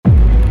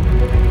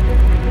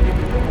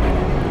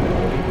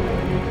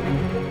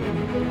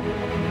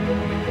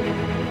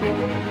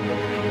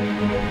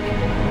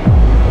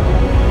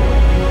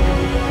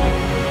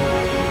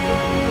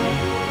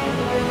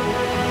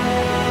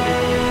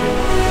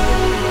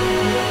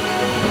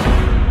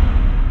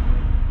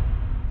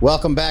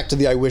Welcome back to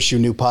the I Wish You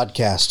Knew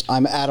podcast.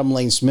 I'm Adam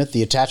Lane Smith,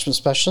 the attachment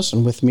specialist,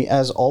 and with me,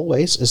 as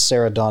always, is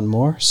Sarah Dawn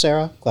Moore.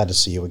 Sarah, glad to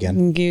see you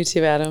again. You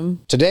too,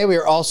 Adam. Today, we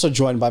are also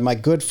joined by my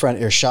good friend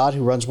Irshad,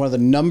 who runs one of the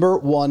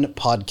 #1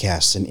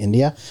 podcasts in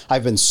India.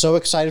 I've been so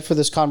excited for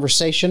this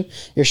conversation.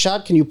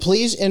 Irshad, can you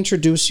please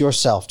introduce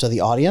yourself to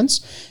the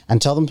audience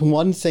and tell them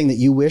one thing that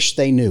you wish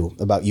they knew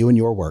about you and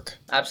your work?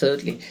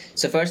 Absolutely.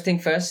 So first thing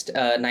first,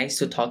 nice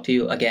to talk to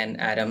you again,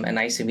 Adam, and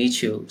nice to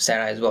meet you,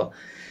 Sarah, as well.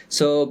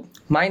 So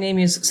my name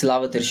is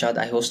Silawat Irshad.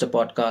 I host a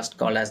podcast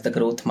called as The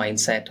Growth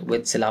Mindset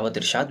with Silawat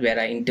Irshad, where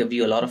I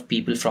interview a lot of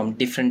people from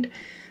different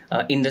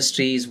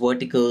industries,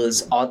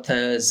 verticals,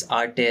 authors,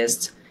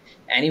 artists,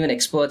 and even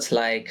experts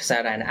like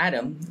Sarah and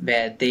Adam,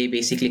 where they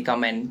basically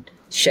come and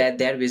share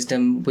their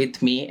wisdom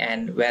with me.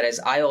 And whereas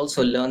I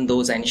also learn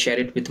those and share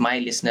it with my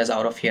listeners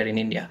out of here in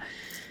India.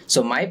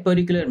 So my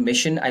particular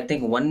mission, I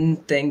think one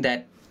thing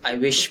that I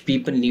wish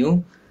people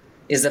knew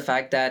is the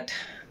fact that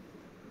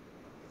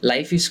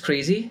life is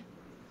crazy.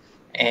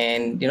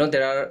 And,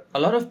 there are a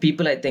lot of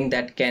people, I think,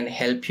 that can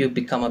help you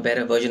become a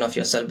better version of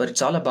yourself. But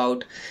it's all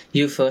about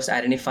you first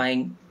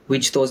identifying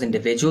which those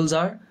individuals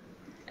are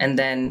and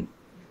then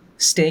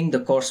staying the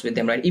course with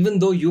them, right? Even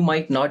though you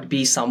might not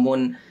be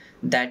someone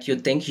that you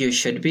think you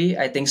should be,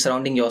 I think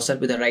surrounding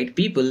yourself with the right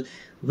people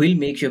will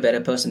make you a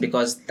better person,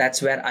 because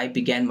that's where I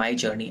began my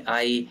journey.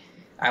 I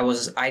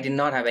did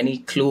not have any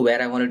clue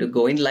where I wanted to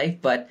go in life,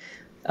 but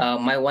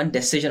my one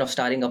decision of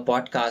starting a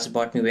podcast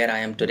brought me where I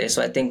am today.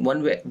 So I think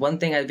one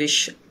thing I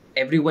wish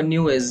everyone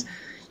knew is,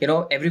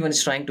 everyone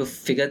is trying to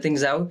figure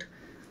things out.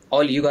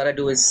 All you gotta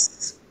do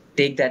is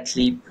take that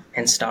leap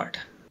and start.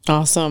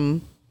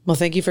 Awesome. Well,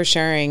 thank you for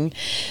sharing.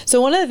 So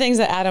one of the things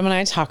that Adam and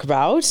I talk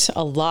about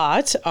a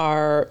lot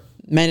are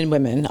men and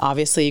women.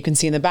 Obviously, you can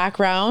see in the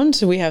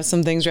background, we have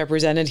some things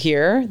represented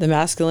here, the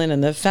masculine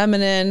and the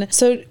feminine.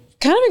 So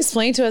kind of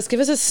explain to us, give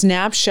us a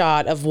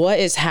snapshot of what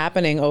is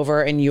happening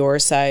over in your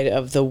side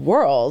of the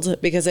world,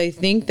 because I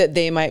think that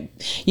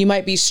you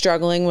might be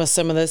struggling with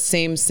some of the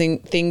same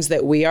things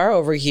that we are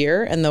over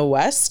here in the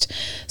West.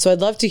 So I'd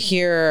love to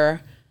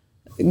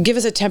give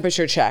us a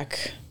temperature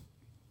check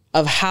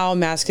of how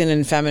masculine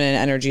and feminine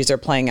energies are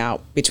playing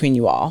out between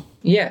you all.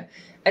 Yeah.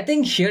 I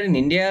think here in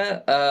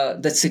India,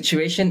 the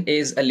situation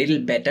is a little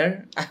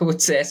better, I would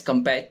say, as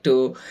compared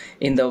to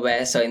in the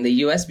West or in the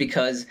US,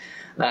 because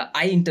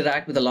I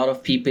interact with a lot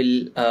of people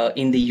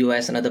in the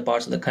US and other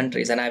parts of the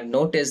countries, and I've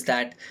noticed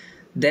that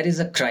there is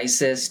a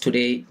crisis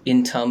today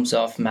in terms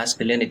of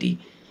masculinity.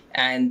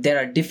 And there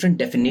are different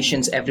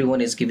definitions everyone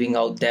is giving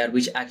out there,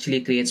 which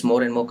actually creates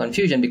more and more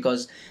confusion,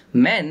 because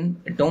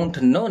men don't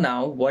know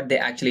now what they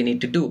actually need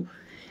to do.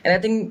 And I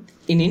think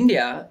in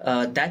India,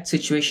 that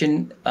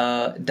situation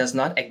does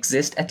not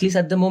exist, at least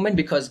at the moment,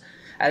 because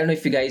I don't know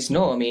if you guys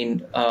know,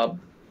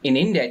 in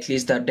India, at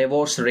least the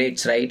divorce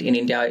rates, right, in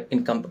India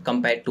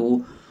compared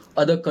to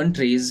other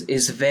countries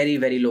is very,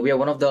 very low. We are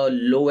one of the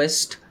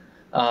lowest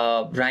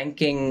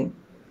ranking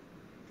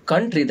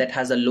country that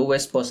has the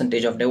lowest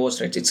percentage of divorce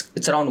rates.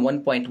 It's around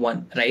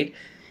 1.1, right?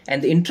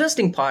 And the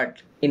interesting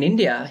part in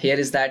India here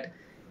is that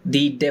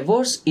the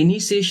divorce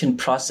initiation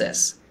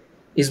process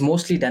is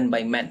mostly done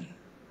by men.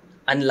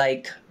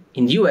 Unlike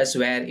in US,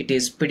 where it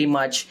is pretty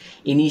much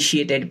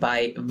initiated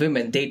by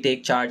women. They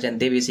take charge and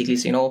they basically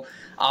say,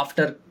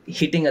 after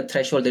hitting a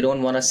threshold, they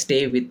don't want to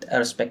stay with a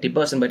respective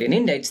person. But in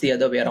India, it's the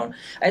other way around.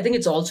 I think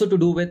it's also to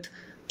do with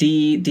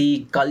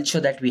the culture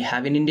that we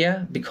have in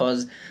India,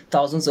 because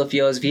thousands of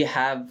years we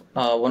have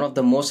one of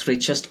the most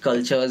richest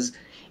cultures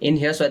in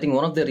here. So I think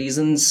one of the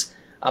reasons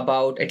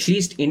about at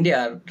least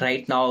India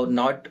right now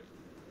not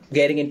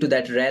getting into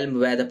that realm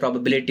where the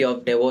probability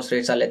of divorce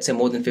rates are, let's say,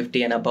 more than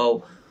 50 and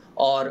above,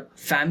 or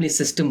family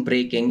system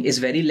breaking is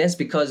very less,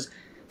 because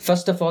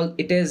first of all,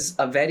 it is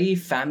a very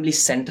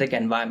family-centric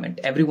environment.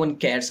 Everyone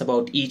cares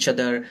about each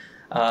other.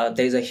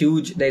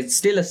 There's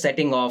still a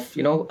setting of,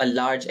 a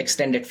large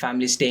extended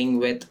family staying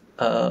with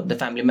the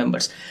family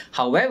members.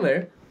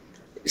 However,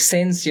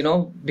 since,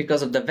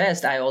 because of the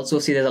West, I also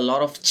see there's a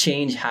lot of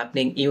change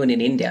happening even in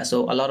India.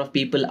 So a lot of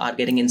people are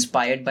getting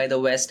inspired by the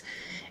West.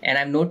 And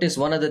I've noticed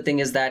one other thing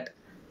is that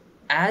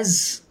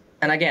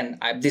and again,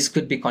 this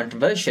could be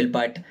controversial,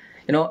 but,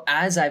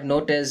 as I've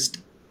noticed,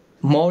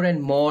 more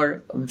and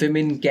more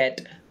women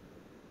get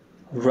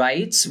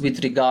rights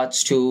with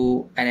regards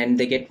to, and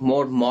they get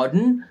more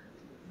modern,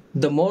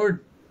 the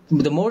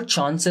more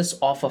chances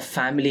of a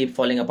family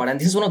falling apart. And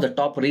this is one of the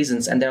top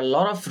reasons. And there are a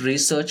lot of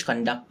research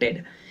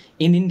conducted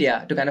in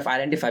India to kind of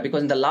identify,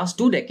 because in the last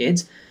 2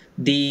 decades,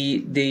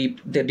 the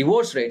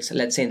divorce rates,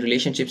 let's say in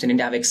relationships in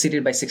India, have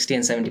exceeded by 60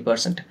 and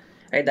 70%.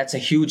 Right? That's a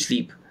huge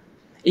leap.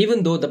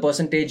 Even though the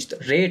percentage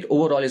rate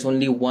overall is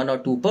only 1 or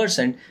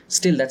 2%,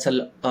 still that's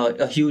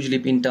a huge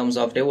leap in terms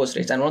of divorce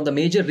rates. And one of the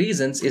major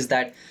reasons is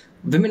that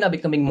women are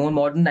becoming more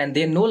modern and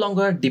they're no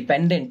longer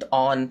dependent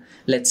on,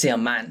 let's say, a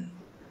man,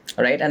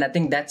 right? And I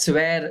think that's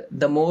where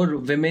the more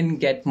women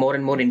get more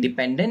and more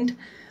independent,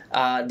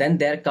 then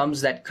there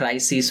comes that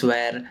crisis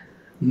where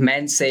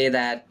men say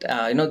that,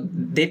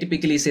 they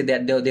typically say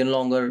that they no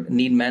longer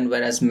need men,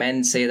 whereas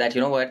men say that,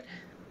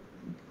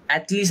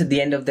 at least at the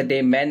end of the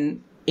day,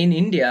 men in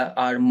India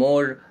are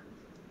more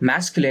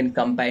masculine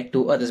compared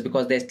to others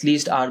because they at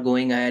least are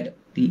going ahead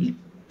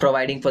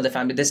providing for the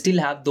family. They still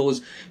have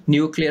those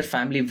nuclear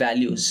family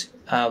values,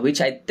 which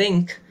I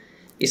think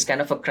is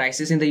kind of a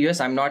crisis in the US.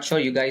 I'm not sure,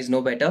 you guys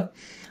know better.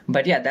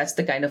 But yeah, that's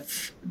the kind of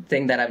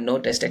thing that I've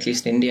noticed, at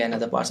least in India and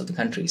other parts of the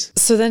countries.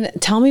 So then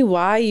tell me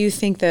why you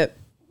think that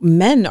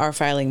men are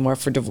filing more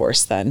for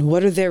divorce then.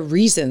 What are their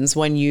reasons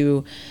when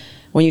you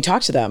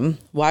talk to them?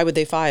 Why would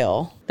they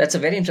file? That's a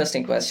very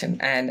interesting question.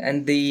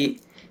 And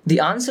the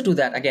answer to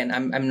that, again,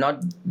 I'm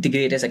not the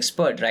greatest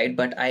expert, right?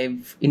 But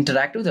I've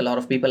interacted with a lot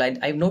of people.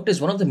 I've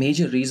noticed one of the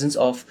major reasons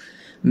of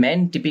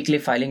men typically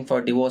filing for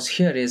divorce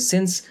here is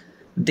since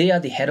they are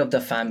the head of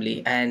the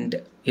family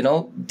and,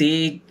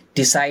 they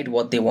decide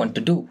what they want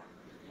to do.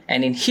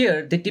 And in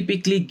here, they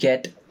typically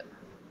get,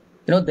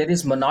 there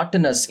is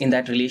monotonous in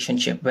that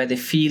relationship where they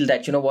feel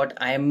that,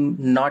 I'm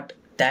not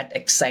that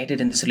excited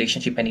in this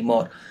relationship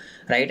anymore,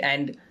 right?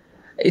 And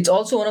it's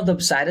also one of the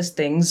saddest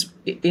things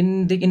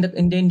in the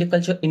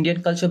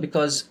Indian culture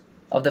because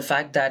of the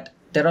fact that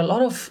there are a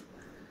lot of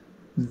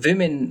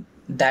women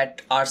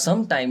that are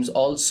sometimes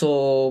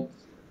also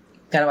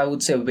kind of, I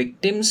would say,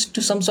 victims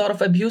to some sort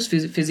of abuse,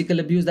 physical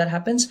abuse that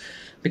happens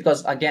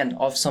because, again,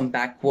 of some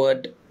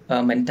backward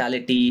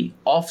mentality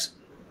of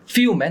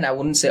few men. I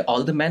wouldn't say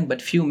all the men,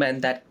 but few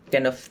men that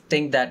kind of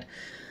think that,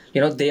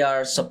 they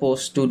are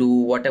supposed to do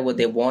whatever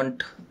they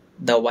want.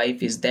 The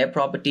wife is their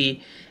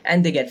property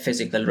and they get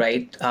physical,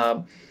 right?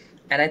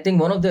 And I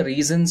think one of the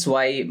reasons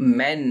why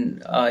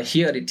men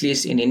here, at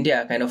least in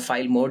India, kind of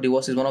file more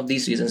divorce is one of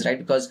these reasons, right?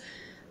 Because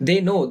they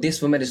know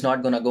this woman is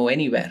not going to go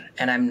anywhere.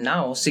 And I'm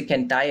now sick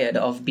and tired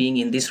of being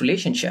in this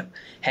relationship.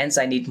 Hence,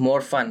 I need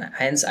more fun.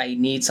 Hence, I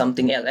need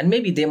something else. And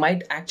maybe they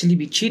might actually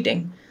be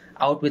cheating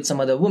out with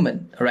some other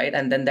woman, right?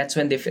 And then that's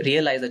when they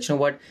realize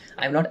that,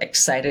 I'm not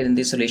excited in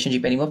this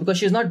relationship anymore because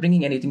she's not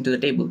bringing anything to the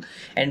table.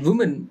 And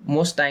women,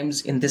 most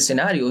times in these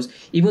scenarios,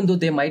 even though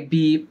they might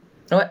be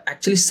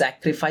actually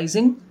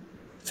sacrificing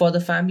for the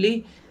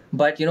family,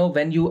 but,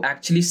 when you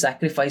actually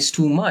sacrifice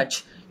too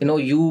much,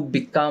 you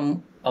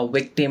become a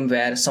victim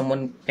where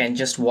someone can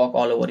just walk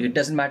all over you. It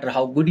doesn't matter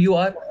how good you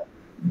are.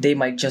 They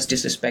might just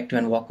disrespect you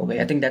and walk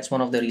away. I think that's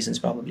one of the reasons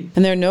probably.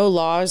 And there are no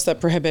laws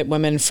that prohibit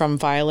women from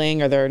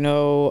filing, or there are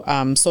no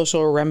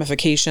social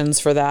ramifications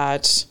for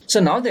that? So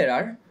now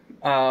there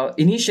are.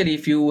 Initially,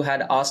 if you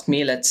had asked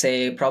me, let's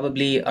say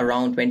probably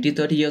around 20,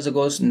 30 years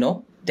ago,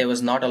 no, there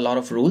was not a lot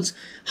of rules.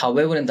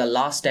 However, in the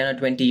last 10 or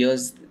 20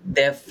 years,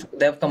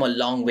 they've come a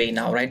long way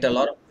now, right? There are a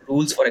lot of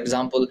rules. For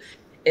example,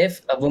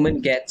 if a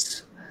woman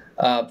gets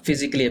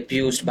physically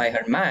abused by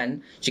her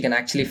man, she can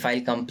actually file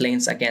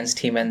complaints against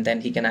him and then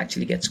he can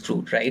actually get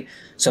screwed, right?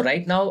 So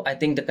right now, I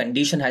think the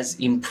condition has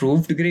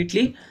improved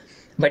greatly.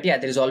 But yeah,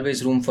 there is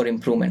always room for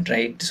improvement,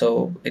 right?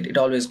 So it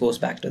always goes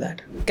back to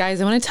that.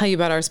 Guys, I want to tell you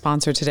about our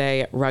sponsor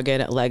today,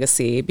 Rugged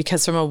Legacy,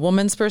 because from a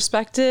woman's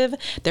perspective,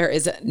 there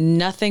is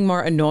nothing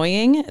more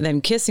annoying than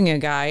kissing a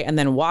guy and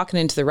then walking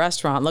into the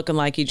restaurant looking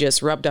like you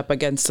just rubbed up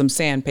against some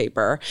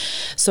sandpaper.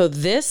 So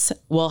this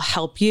will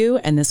help you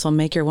and this will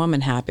make your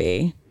woman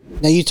happy.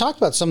 Now, you talked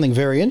about something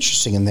very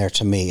interesting in there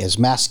to me is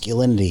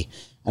masculinity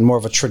and more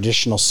of a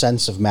traditional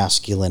sense of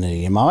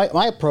masculinity. And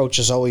my approach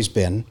has always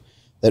been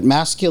that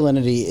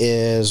masculinity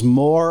is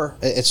more,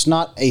 it's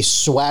not a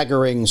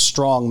swaggering,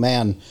 strong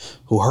man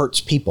who hurts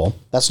people.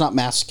 That's not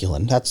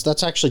masculine.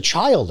 That's actually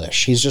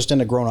childish. He's just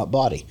in a grown-up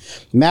body.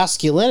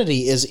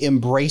 Masculinity is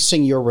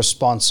embracing your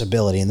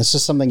responsibility. And this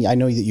is something I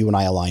know that you and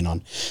I align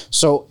on.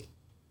 So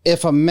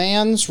if a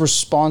man's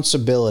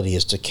responsibility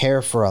is to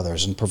care for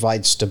others and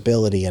provide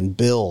stability and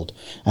build,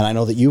 and I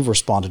know that you've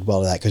responded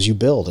well to that because you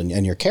build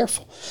and you're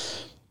careful,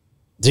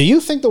 do you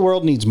think the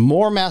world needs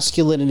more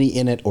masculinity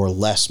in it or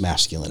less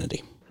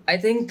masculinity? I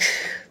think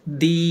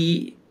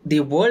the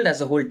world as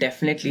a whole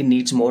definitely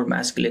needs more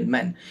masculine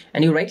men.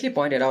 And you rightly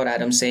pointed out,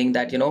 Adam, saying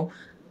that,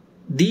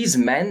 these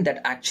men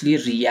that actually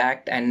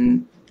react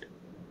and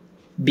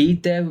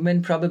beat their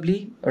women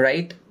probably,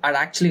 right, are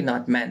actually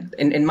not men.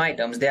 In my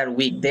terms, they are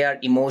weak, they are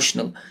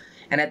emotional.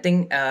 And I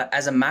think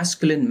as a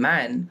masculine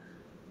man,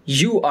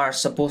 you are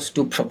supposed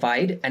to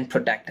provide and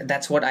protect.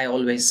 That's what I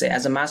always say.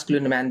 As a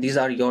masculine man, these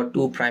are your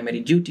two primary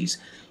duties.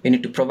 You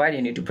need to provide,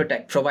 you need to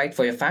protect. Provide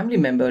for your family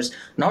members,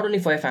 not only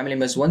for your family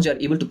members. Once you're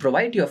able to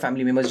provide to your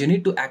family members, you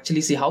need to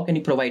actually see how can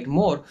you provide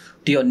more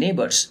to your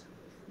neighbors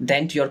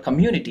than to your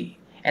community.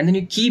 And then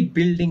you keep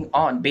building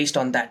on based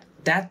on that.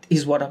 That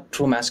is what a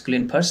true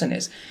masculine person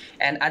is.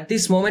 And at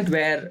this moment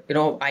where,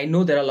 I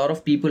know there are a lot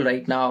of people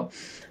right now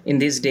in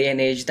this day and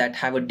age that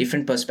have a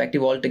different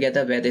perspective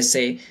altogether, where they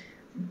say,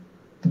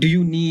 do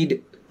you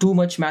need too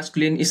much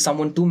masculine? Is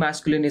someone too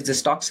masculine? Is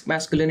this toxic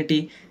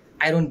masculinity?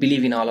 I don't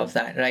believe in all of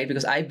that, right?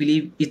 Because I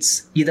believe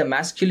it's either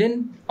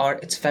masculine or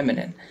it's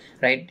feminine,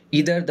 right?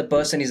 Either the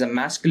person is a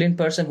masculine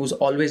person who's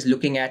always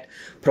looking at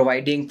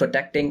providing,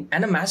 protecting,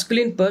 and a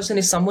masculine person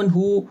is someone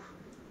who,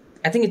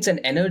 I think it's an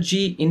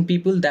energy in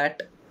people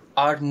that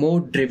are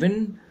more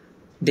driven,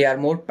 they are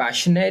more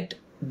passionate,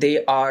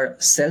 they are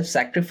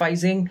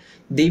self-sacrificing,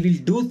 they will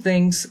do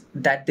things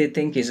that they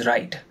think is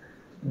right.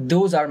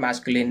 Those are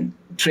masculine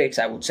traits,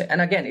 I would say.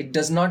 And again, it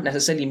does not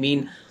necessarily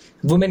mean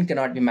women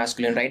cannot be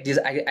masculine, right? These,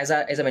 as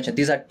I mentioned,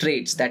 these are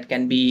traits that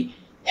can be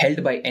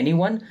held by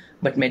anyone,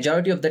 but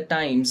majority of the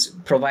times,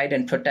 provide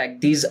and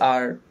protect, these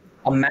are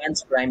a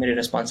man's primary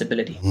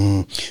responsibility.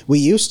 We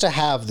used to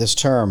have this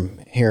term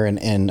here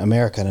in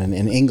America and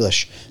in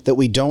English that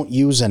we don't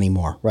use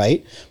anymore,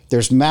 right?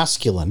 There's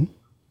masculine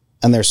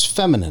and there's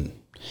feminine,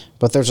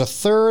 but there's a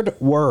third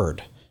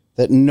word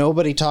that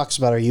nobody talks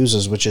about or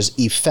uses, which is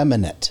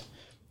effeminate.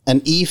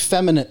 An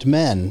effeminate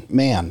man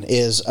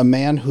is a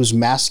man whose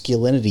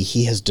masculinity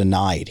he has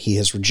denied, he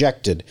has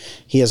rejected,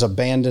 he has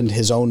abandoned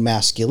his own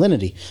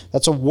masculinity.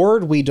 That's a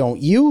word we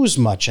don't use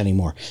much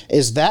anymore.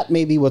 Is that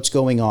maybe what's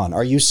going on?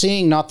 Are you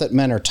seeing not that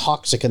men are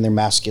toxic in their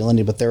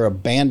masculinity, but they're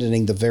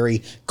abandoning the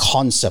very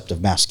concept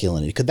of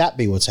masculinity? Could that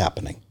be what's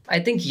happening? I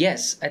think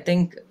yes. I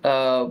think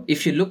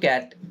if you look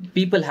at,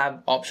 people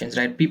have options,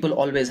 right? People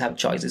always have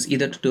choices,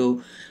 either to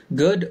do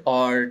good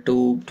or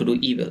to do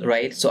evil,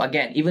 right? So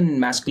again, even in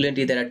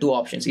masculinity, there are two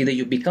options. Either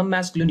you become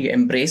masculine, you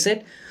embrace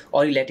it,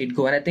 or you let it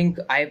go. And I think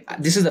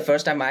this is the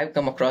first time I've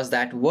come across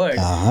that word.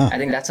 I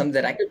think that's something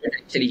that I could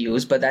actually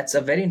use, but that's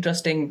a very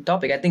interesting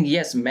topic. I think,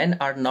 yes, men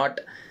are not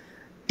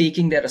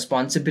taking their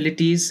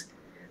responsibilities.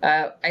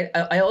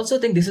 I also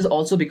think this is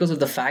also because of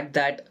the fact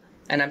that,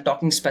 and I'm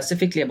talking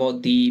specifically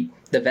about the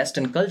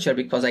Western culture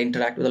because I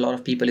interact with a lot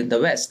of people in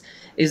the West,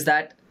 is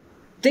that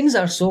things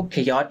are so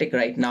chaotic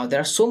right now.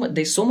 There's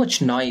so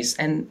much noise,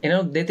 and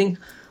they think,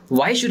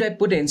 why should I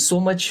put in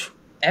so much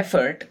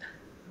effort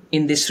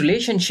in this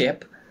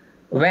relationship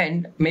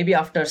when maybe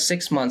after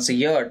 6 months, a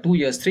year, 2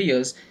 years, 3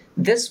 years,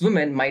 this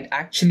woman might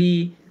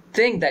actually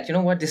think that,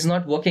 this is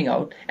not working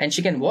out, and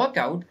she can walk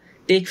out,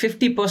 take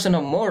 50%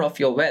 or more of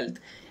your wealth,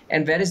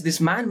 and whereas this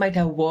man might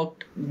have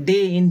worked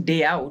day in,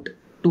 day out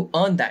to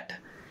earn that,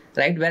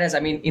 right? Whereas, I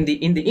mean, in the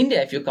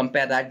India, if you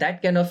compare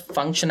that kind of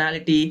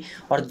functionality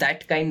or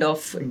that kind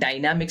of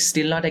dynamics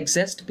still not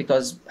exist,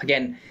 because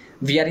again,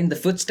 we are in the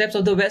footsteps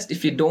of the West.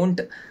 If you don't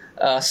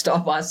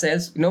stop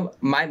ourselves,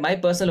 my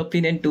personal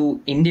opinion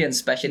to Indians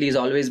especially has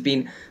always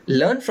been,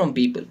 learn from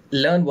people,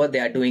 learn what they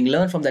are doing,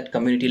 learn from that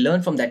community,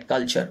 learn from that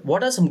culture.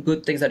 What are some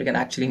good things that you can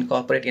actually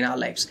incorporate in our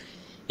lives?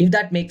 If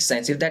that makes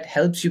sense, if that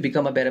helps you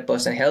become a better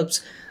person,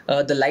 helps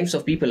the lives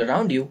of people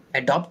around you,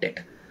 adopt it.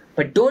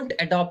 But don't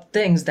adopt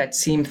things that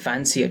seem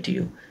fancier to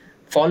you.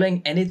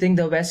 Following anything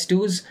the West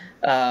does,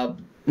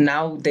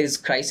 now there's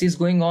crisis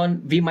going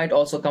on. We might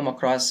also come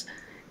across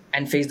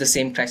and face the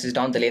same crisis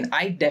down the lane.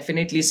 I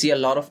definitely see a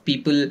lot of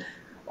people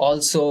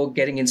also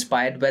getting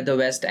inspired by the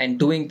West and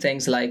doing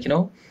things like,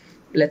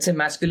 let's say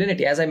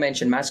masculinity. As I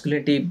mentioned,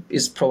 masculinity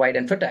is provide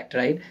and protect,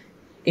 right?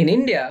 In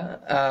India,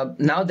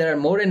 now there are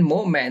more and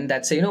more men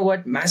that say,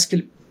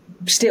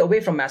 stay away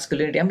from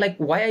masculinity. I'm like,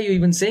 why are you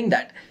even saying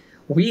that?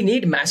 We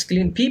need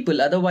masculine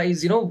people.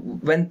 Otherwise,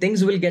 when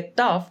things will get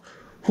tough,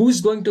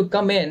 who's going to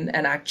come in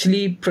and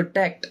actually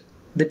protect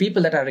the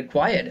people that are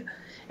required?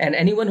 And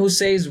anyone who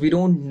says we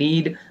don't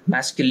need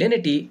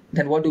masculinity,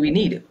 then what do we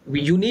need?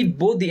 You need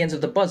both the ends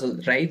of the puzzle,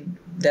 right?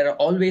 There are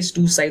always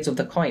two sides of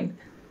the coin.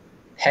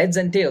 Heads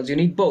and tails, you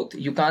need both.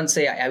 You can't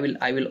say I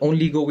will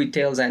only go with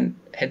tails and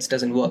heads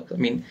doesn't work. I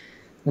mean,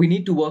 we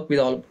need to work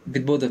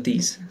with both of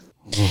these.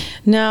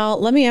 Now,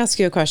 let me ask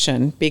you a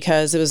question,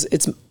 because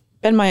it's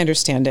been my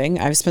understanding.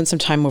 I've spent some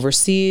time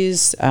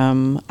overseas.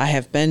 I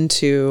have been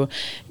to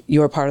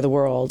your part of the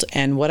world,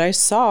 and what I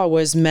saw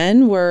was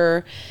men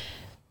were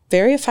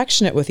very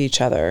affectionate with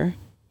each other.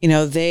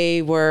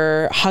 They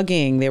were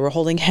hugging, they were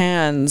holding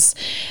hands.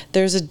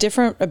 There's a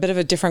bit of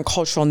a different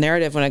cultural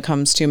narrative when it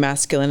comes to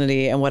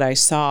masculinity, and what I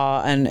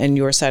saw in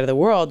your side of the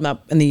world.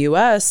 In the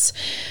US,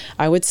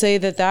 I would say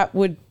that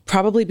would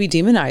probably be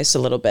demonized a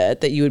little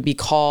bit, that you would be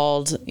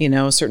called,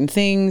 certain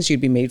things, you'd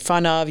be made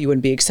fun of, you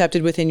wouldn't be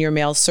accepted within your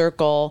male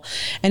circle.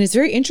 And it's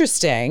very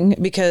interesting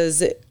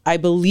because I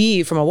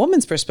believe from a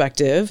woman's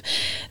perspective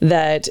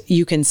that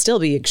you can still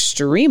be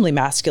extremely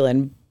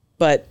masculine,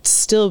 but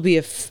still be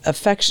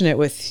affectionate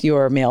with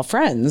your male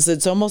friends.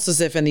 It's almost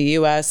as if in the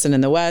U.S. and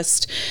in the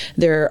West,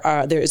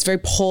 it's very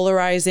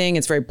polarizing.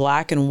 It's very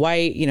black and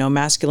white.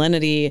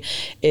 Masculinity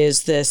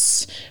is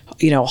this,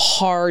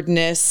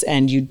 hardness,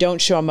 and you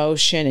don't show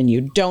emotion and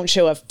you don't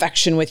show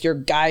affection with your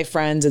guy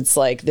friends. It's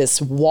like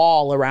this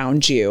wall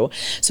around you.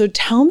 So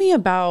tell me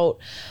about,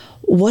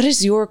 what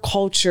does your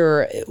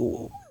culture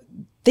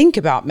think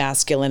about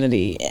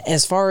masculinity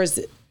as far as,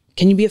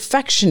 can you be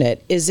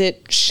affectionate? Is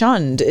it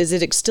shunned? Is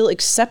it still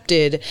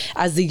accepted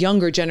as the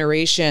younger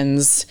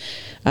generations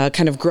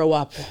kind of grow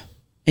up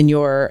in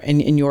your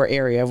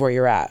area of where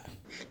you're at?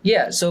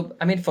 Yeah. So,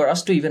 I mean, for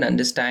us to even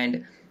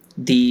understand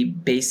the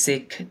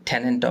basic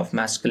tenet of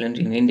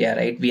masculinity in India,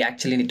 right, we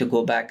actually need to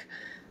go back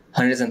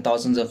hundreds and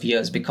thousands of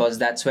years, because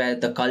that's where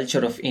the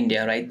culture of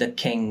India, right, the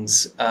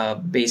kings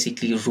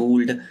basically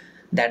ruled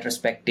that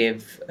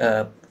respective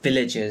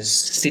villages,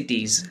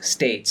 cities,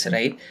 states,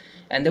 right?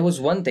 And there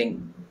was one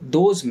thing,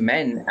 those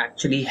men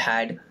actually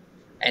had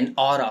an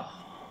aura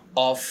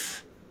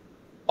of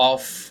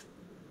of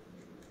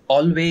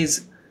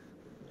always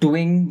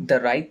doing the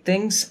right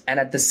things and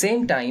at the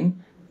same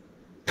time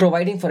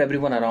providing for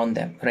everyone around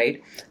them,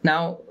 right?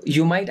 Now,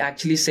 you might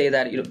actually say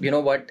that, you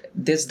know what,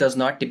 this does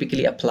not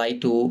typically apply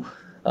to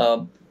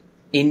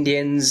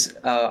Indians.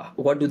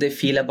 What do they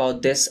feel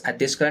about this at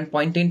this current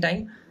point in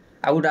time?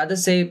 I would rather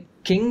say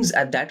kings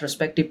at that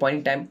respective point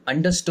in time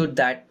understood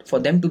that for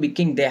them to be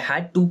king, they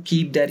had to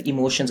keep their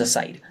emotions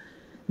aside.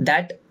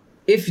 That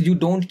if you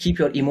don't keep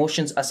your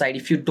emotions aside,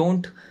 if you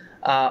don't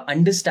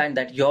understand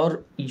that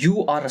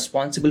you are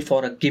responsible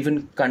for a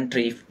given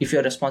country, if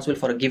you're responsible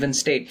for a given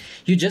state,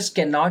 you just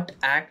cannot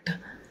act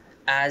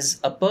as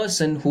a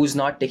person who's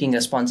not taking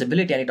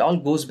responsibility. And it all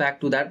goes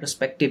back to that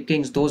respective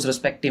kings, those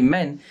respective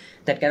men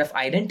that kind of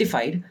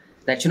identified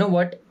that, you know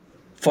what,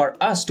 for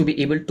us to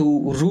be able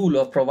to rule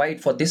or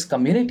provide for this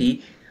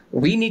community,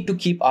 we need to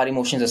keep our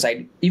emotions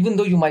aside. Even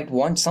though you might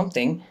want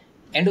something,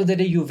 end of the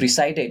day, you've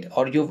recited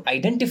or you've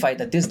identified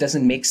that this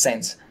doesn't make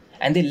sense.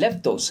 And they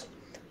left those.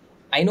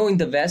 I know in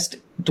the West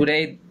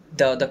today,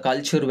 the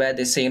culture where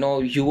they say,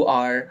 you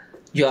are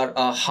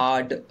a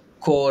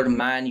hardcore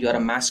man, you are a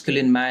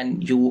masculine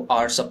man, you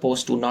are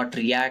supposed to not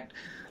react,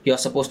 you're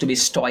supposed to be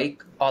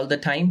stoic all the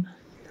time.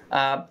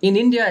 In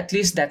India, at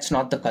least, that's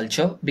not the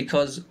culture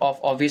because of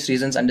obvious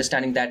reasons,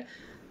 understanding that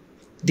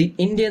the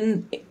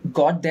Indian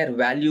got their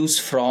values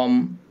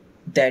from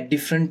their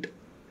different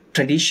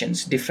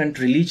traditions, different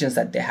religions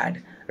that they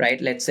had, right?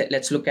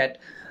 Let's look at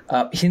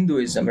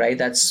Hinduism, right?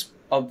 That's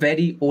a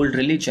very old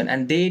religion,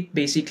 and they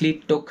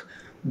basically took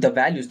the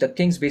values. The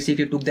kings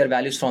basically took their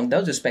values from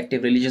those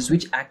respective religions,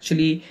 which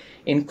actually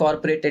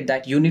incorporated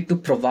that you need to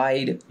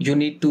provide, you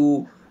need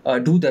to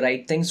do the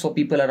right things for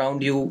people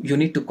around you, you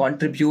need to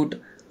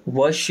contribute,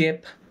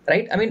 worship,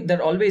 right? I mean, there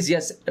are always,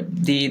 yes,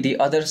 the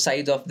other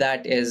side of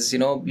that is,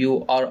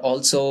 you are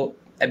also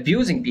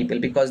abusing people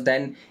because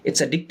then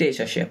it's a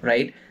dictatorship,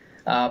 right?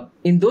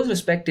 In those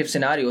respective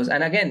scenarios,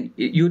 and again,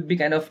 you'd be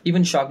kind of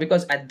even shocked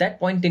because at that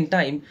point in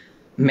time,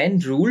 men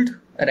ruled,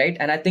 right?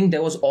 And I think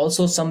there was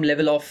also some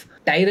level of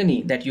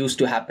tyranny that used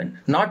to happen,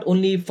 not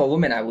only for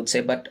women, I would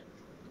say, but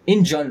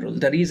in general.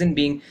 The reason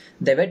being,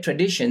 there were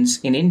traditions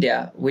in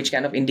India which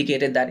kind of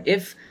indicated that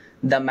if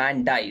the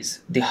man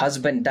dies, the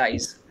husband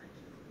dies,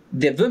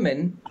 the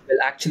woman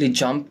will actually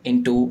jump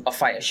into a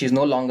fire. She's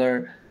no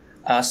longer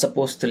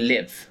supposed to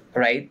live,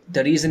 right?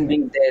 The reason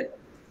being that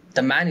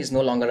the man is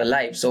no longer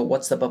alive. So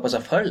what's the purpose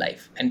of her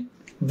life? And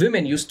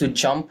women used to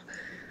jump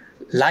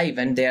live,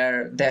 and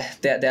their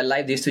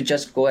life, they used to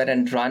just go ahead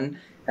and run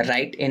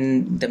right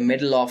in the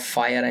middle of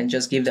fire and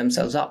just give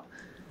themselves up.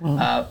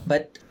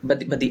 But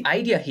the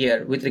idea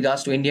here with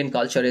regards to Indian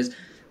culture is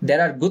there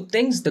are good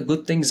things. The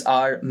good things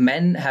are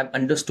men have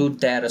understood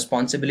their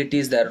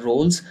responsibilities, their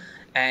roles,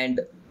 and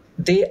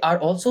they are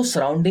also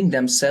surrounding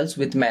themselves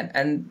with men.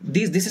 And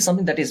this is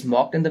something that is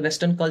mocked in the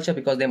Western culture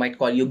because they might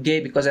call you gay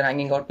because you're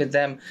hanging out with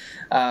them.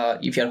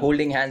 If you're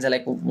holding hands, they're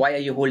like, why are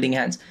you holding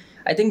hands?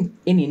 I think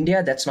in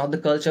India, that's not the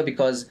culture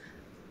because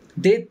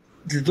they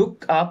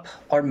look up,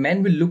 or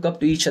men will look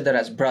up to each other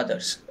as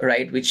brothers,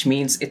 right? Which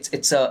means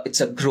it's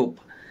a group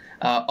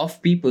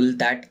of people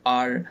that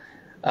are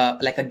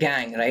like a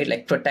gang, right?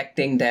 Like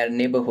protecting their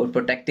neighborhood,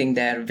 protecting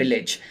their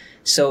village.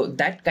 So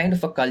that kind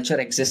of a culture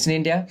exists in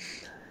India.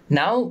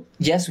 Now,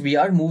 yes, we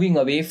are moving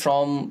away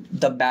from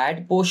the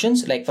bad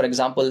portions. Like, for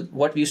example,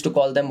 what we used to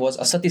call them was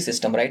a sati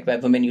system, right? Where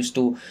women used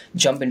to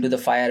jump into the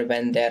fire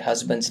when their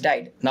husbands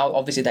died. Now,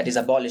 obviously, that is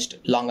abolished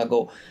long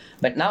ago.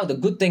 But now the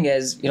good thing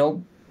is,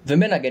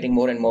 women are getting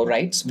more and more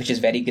rights, which is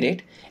very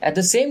great. At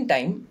the same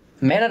time,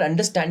 men are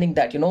understanding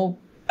that,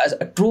 as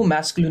a true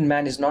masculine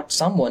man is not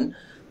someone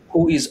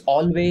who is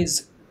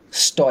always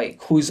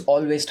stoic, who is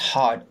always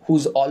hard,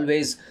 who's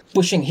always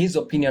pushing his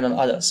opinion on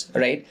others,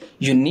 right?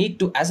 You need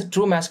to, as a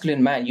true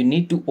masculine man, you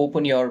need to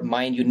open your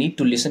mind. You need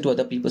to listen to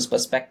other people's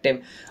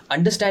perspective,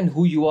 understand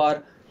who you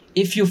are.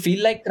 If you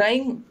feel like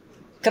crying,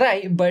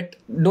 cry, but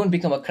don't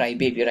become a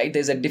crybaby, right?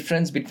 There's a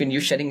difference between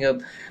you shedding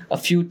a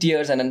few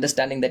tears and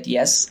understanding that,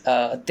 yes,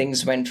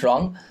 things went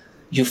wrong.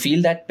 You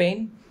feel that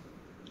pain,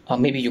 or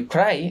maybe you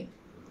cry,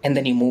 and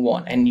then you move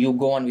on and you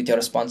go on with your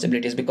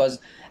responsibilities. Because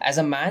as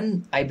a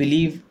man, I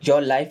believe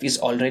your life is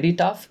already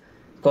tough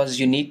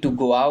because you need to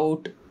go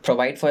out,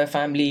 provide for your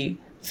family,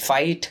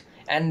 fight.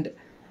 And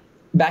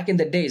back in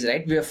the days,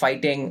 right, we were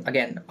fighting,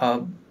 again,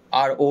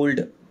 our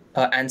old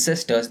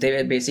ancestors, they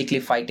were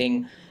basically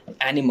fighting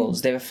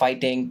animals. They were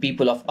fighting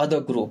people of other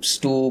groups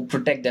to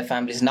protect their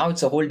families. Now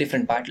it's a whole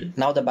different battle.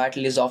 Now the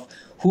battle is of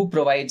who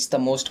provides the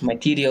most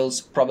materials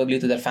probably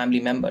to their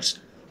family members,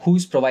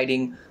 who's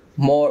providing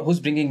more, who's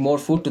bringing more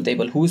food to the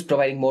table, who's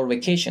providing more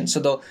vacation.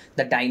 So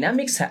the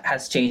dynamics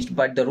has changed,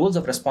 but the roles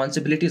of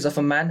responsibilities of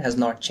a man has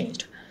not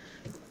changed.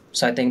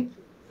 So I think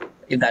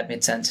if that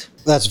made sense.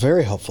 That's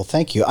very helpful.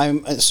 Thank you.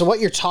 So what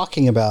you're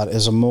talking about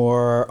is a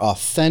more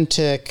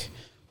authentic,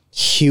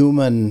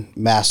 human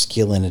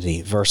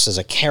masculinity versus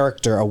a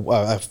character,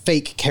 a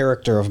fake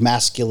character of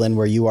masculine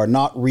where you are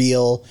not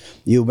real,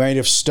 you're made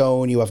of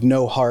stone, you have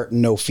no heart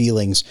and no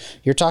feelings.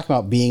 You're talking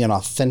about being an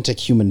authentic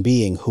human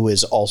being who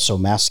is also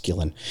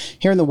masculine.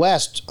 Here in the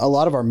West, a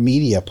lot of our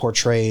media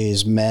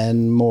portrays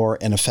men more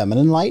in a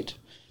feminine light.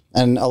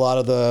 And a lot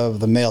of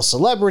the male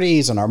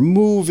celebrities and our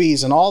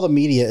movies and all the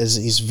media is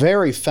these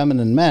very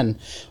feminine men,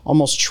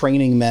 almost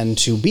training men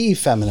to be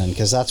feminine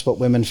because that's what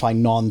women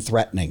find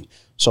non-threatening.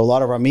 So a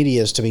lot of our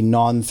media is to be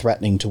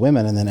non-threatening to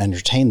women and then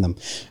entertain them.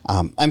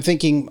 I'm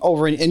thinking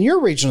over in your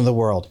region of the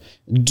world,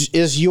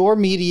 is your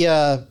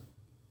media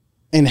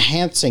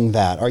enhancing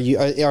that? Are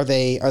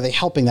they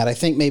helping that? I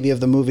think maybe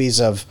of the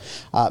movies of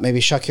maybe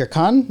Shakir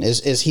Khan,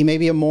 is he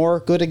maybe a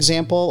more good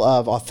example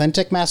of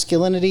authentic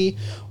masculinity,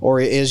 or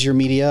is your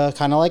media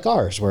kind of like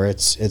ours where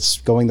it's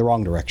going the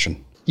wrong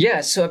direction?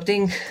 Yeah, so I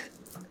think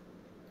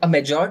a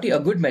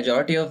good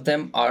majority of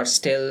them are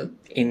still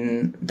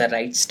in the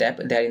right step.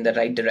 They're in the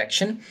right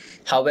direction.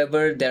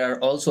 However, there are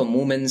also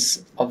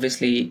movements,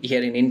 obviously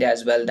here in India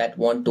as well, that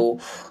want to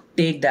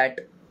take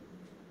that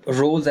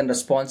roles and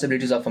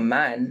responsibilities of a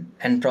man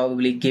and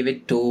probably give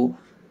it to,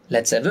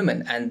 let's say,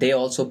 women. And they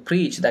also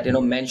preach that,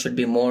 men should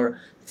be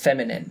more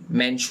feminine,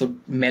 men should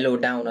mellow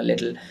down a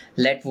little,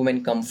 let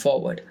women come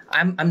forward.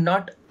 I'm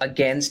not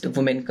against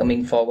women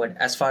coming forward.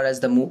 As far as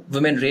the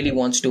women really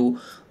wants to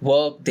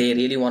work, they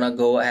really want to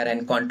go ahead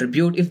and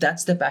contribute. If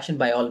that's their passion,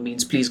 by all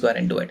means, please go ahead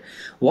and do it.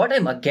 What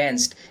I'm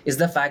against is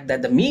the fact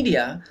that the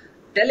media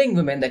telling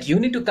women that you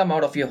need to come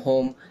out of your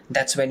home,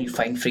 that's when you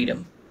find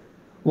freedom.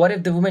 What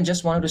if the woman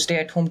just wanted to stay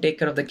at home, take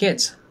care of the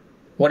kids?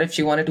 What if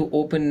she wanted to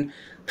open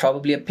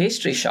probably a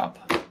pastry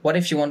shop? What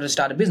if she wanted to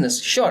start a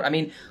business? Sure,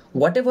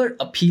 whatever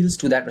appeals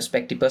to that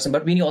respective person.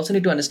 But we also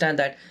need to understand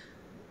that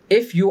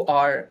if you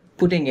are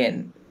putting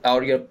in,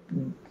 or you're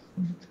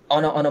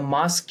on a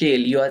mass scale,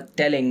 you are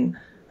telling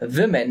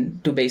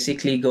women to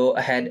basically go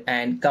ahead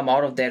and come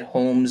out of their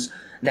homes,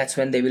 that's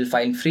when they will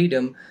find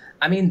freedom.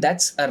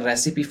 That's a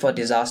recipe for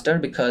disaster,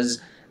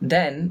 because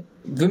then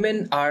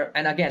women are,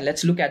 and again,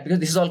 let's look at, because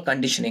this is all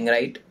conditioning,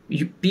 right?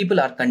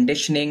 People are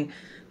conditioning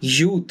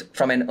youth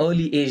from an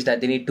early age that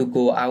they need to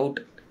go out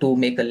to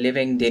make a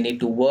living, they need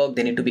to work,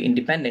 they need to be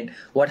independent.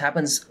 What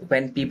happens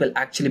when people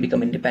actually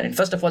become independent?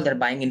 First of all, they're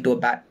buying into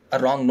a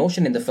wrong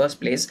notion in the first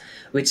place,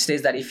 which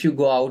says that if you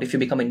go out, if you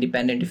become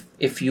independent,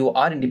 if you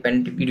are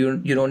independent, if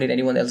you don't need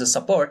anyone else's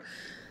support,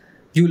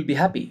 you will be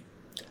happy.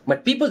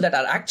 But people that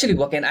are actually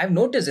working, I've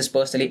noticed this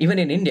personally, even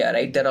in India,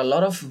 right? There are a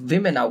lot of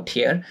women out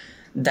here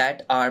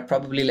that are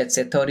probably, let's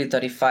say, 30,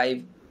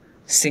 35,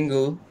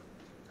 single,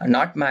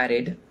 not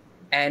married.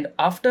 And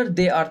after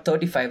they are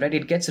 35, right,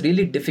 it gets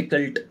really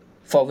difficult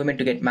for women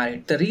to get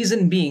married. The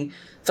reason being,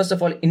 first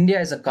of all, India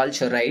is a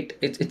culture, right?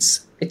 It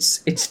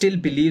still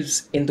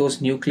believes in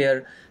those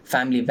nuclear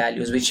family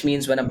values, which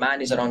means when a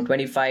man is around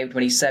 25,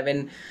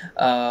 27,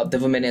 the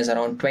woman is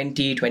around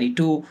 20,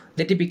 22,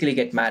 they typically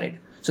get married.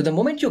 So the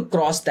moment you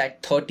cross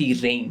that 30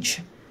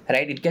 range,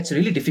 right, it gets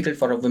really difficult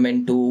for a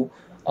woman to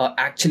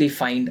actually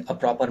find a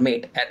proper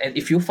mate. And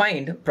if you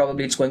find,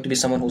 probably it's going to be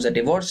someone who's a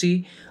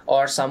divorcee,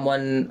 or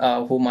someone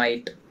who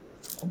might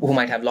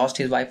have lost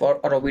his wife, or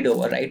a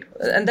widower, right?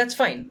 And that's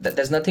fine.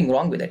 There's nothing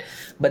wrong with it.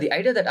 But the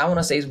idea that I want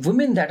to say is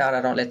women that are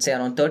around, let's say,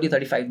 around 30,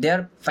 35, they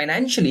are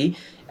financially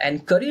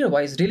and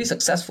career-wise really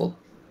successful.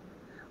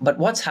 But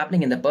what's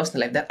happening in their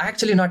personal life, they're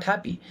actually not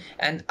happy.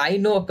 And I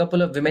know a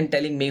couple of women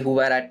telling me who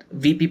are at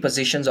VP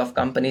positions of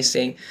companies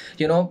saying,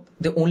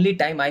 the only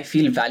time I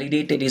feel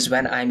validated is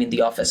when I'm in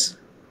the office.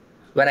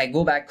 When I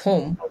go back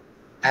home,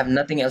 I have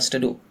nothing else to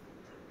do.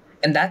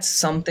 And that's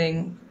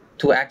something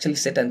to actually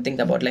sit and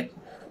think about, like,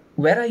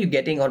 where are you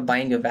getting or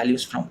buying your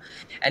values from?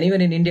 And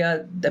even in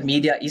India, the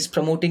media is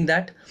promoting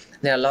that.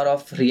 There are a lot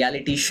of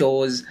reality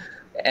shows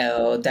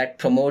that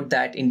promote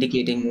that,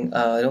 indicating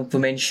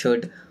women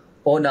should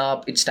own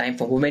up. It's time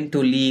for women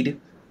to lead.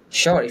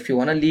 Sure, if you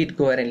want to lead,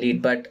 go ahead and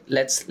lead. But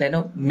let's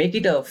make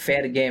it a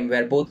fair game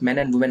where both men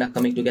and women are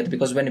coming together.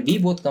 Because when we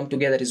both come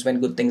together is when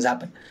good things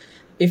happen.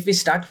 If we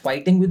start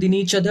fighting within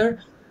each other,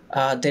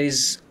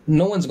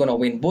 no one's going to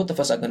win. Both of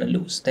us are going to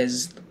lose.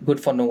 There's good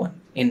for no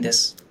one in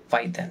this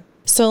fight then.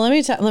 So let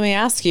me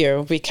ask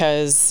you,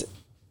 because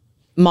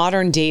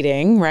modern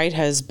dating, right,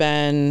 has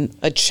been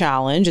a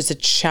challenge. It's a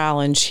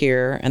challenge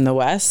here in the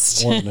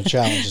West. More than a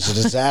challenge, it's a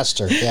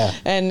disaster. Yeah.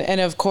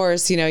 And of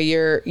course,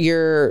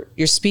 you're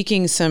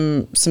speaking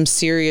some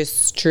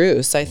serious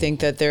truths. I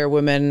think that there are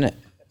women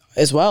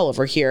as well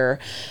over here,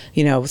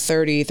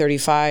 30,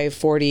 35,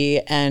 40,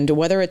 and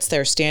whether it's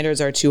their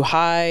standards are too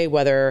high,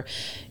 whether,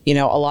 a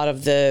lot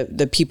of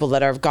the people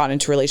that have gotten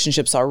into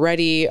relationships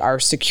already are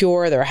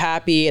secure, they're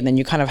happy, and then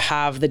you kind of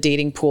have the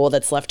dating pool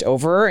that's left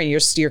over, and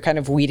you're kind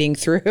of weeding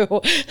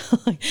through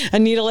a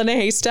needle in a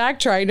haystack,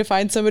 trying to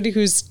find somebody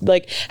who's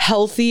like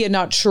healthy and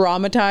not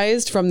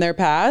traumatized from their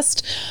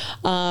past,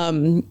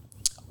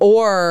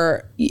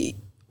 or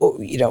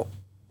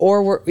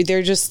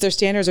their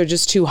standards are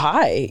just too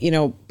high.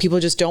 People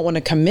just don't want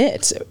to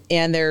commit,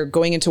 and they're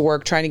going into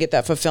work trying to get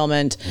that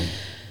fulfillment.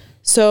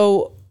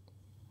 So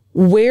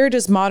Where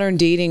does modern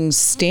dating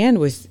stand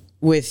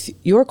with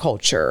your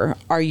culture?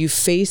 Are you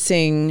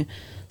facing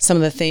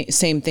some of the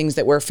same things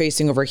that we're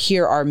facing over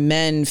here? Are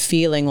men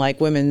feeling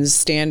like women's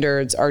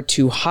standards are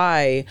too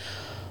high?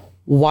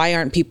 Why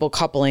aren't people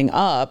coupling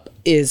up?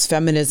 Is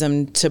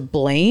feminism to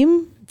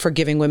blame for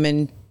giving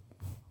women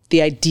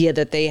the idea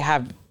that they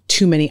have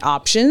too many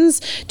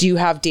options? Do you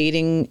have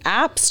dating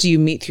apps? Do you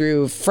meet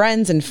through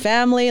friends and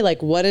family?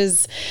 Like,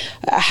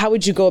 how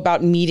would you go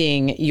about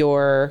meeting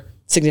your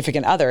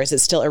significant other? Is it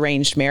still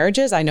arranged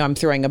marriages? I know I'm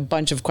throwing a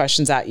bunch of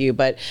questions at you,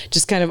 but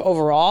just kind of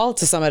overall,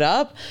 to sum it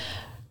up,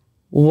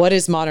 what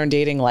is modern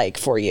dating like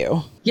for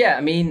you? Yeah,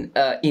 I mean,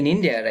 in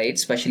India, right,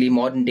 especially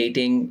modern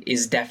dating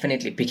is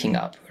definitely picking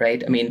up,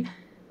 right? I mean,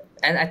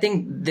 and I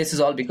think this is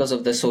all because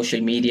of the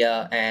social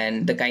media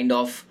and the kind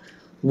of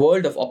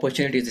world of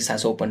opportunities this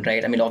has opened,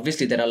 right? I mean,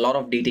 obviously, there are a lot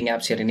of dating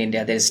apps here in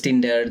India. There's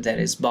Tinder, there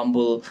is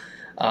Bumble.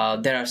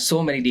 There are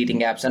so many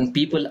dating apps, and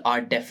people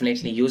are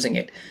definitely using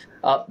it.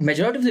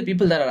 Majority of the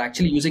people that are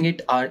actually using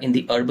it are in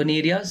the urban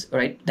areas,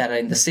 right? That are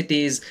in the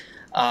cities.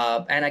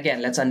 And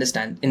again, let's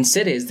understand, in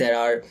cities, there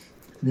are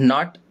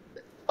not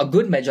a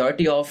good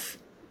majority of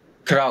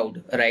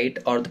crowd, right,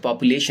 or the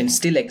population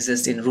still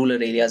exists in rural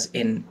areas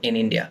in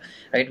India,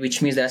 right?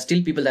 Which means there are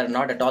still people that are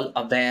not at all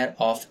aware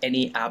of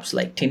any apps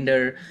like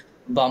Tinder,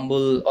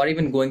 Bumble, or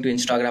even going to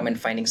Instagram and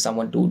finding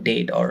someone to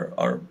date,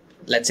 or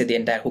let's say the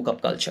entire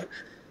hookup culture.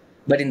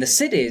 But in the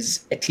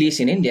cities, at least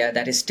in India,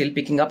 that is still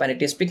picking up, and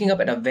it is picking up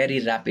at a very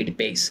rapid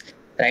pace,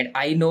 right?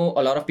 I know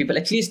a lot of people,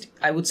 at least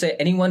I would say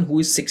anyone who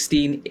is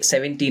 16,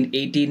 17,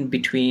 18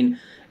 between,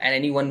 and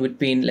anyone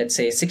between, let's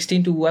say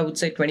 16 to, I would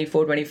say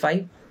 24,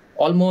 25,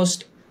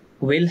 almost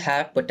will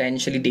have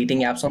potentially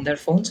dating apps on their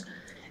phones.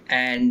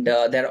 And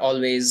they're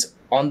always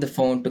on the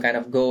phone to kind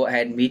of go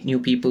ahead and meet new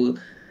people.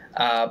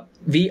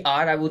 We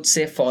are, I would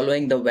say,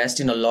 following the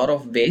West in a lot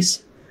of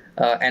ways.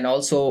 And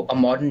also a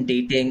modern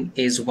dating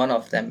is one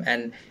of them.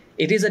 And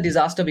it is a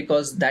disaster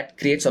because that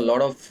creates a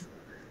lot of,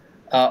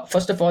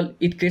 first of all,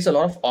 it creates a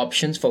lot of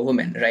options for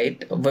women,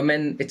 right?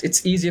 Women,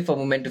 it's easier for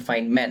women to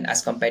find men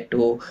as compared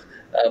to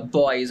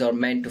boys or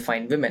men to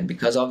find women,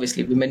 because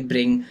obviously women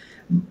bring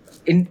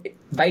in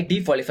by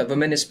default, if a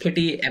woman is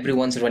pretty,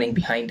 everyone's running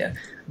behind her.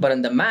 But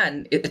on the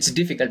man, it's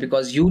difficult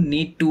because you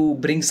need to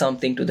bring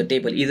something to the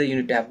table. Either you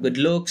need to have good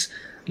looks,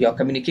 your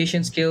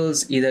communication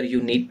skills, either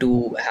you need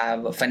to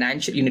have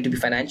you need to be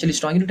financially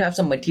strong, you need to have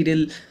some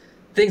material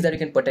things that you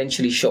can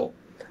potentially show.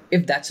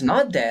 If that's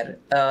not there,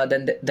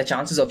 then the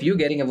chances of you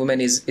getting a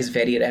woman is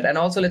very rare. And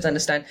also, let's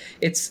understand,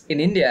 it's in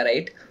India,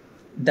 right?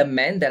 The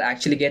men that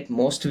actually get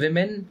most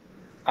women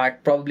are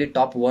probably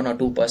top 1 or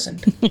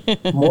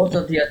 2%. Most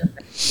of the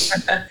others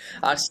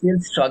are still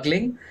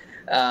struggling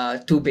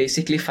to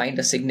basically find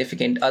a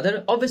significant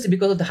other, obviously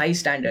because of the high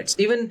standards.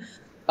 Even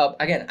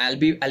again, I'll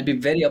be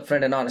very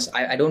upfront and honest.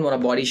 I don't want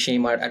to body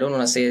shame, or I don't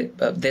want to say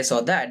this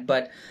or that,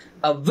 but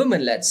a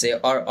woman, let's say,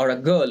 or a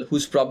girl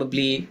who's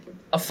probably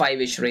a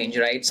 5-ish range,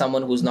 right?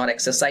 Someone who's not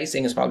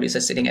exercising, is probably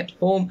just sitting at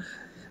home,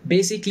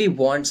 basically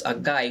wants a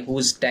guy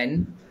who's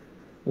 10,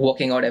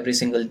 working out every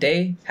single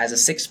day, has a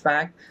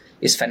six-pack,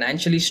 is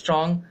financially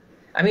strong.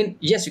 I mean,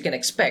 yes, you can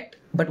expect,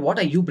 but what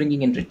are you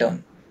bringing in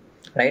return,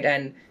 right?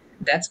 And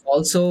that's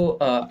also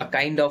a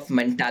kind of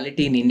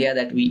mentality in India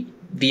that we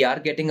are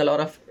getting a lot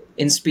of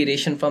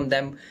inspiration from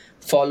them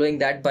following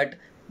that. But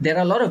there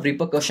are a lot of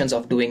repercussions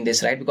of doing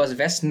this, right? Because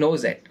West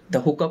knows it.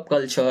 The hookup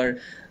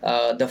culture,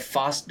 the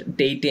fast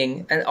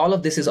dating, and all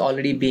of this is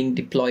already being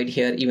deployed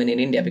here, even in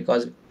India,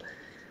 because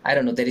I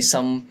don't know, there is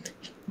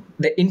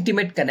the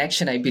intimate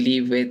connection, I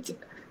believe, with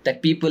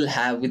that people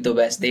have with the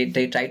West.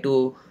 They try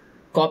to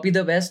copy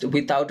the West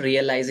without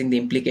realizing the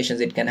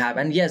implications it can have.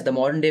 And yes, the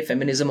modern day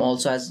feminism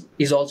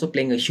is also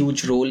playing a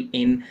huge role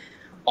in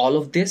all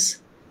of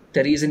this.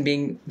 The reason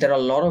being, there are a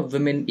lot of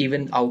women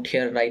even out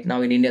here right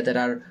now in India that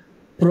are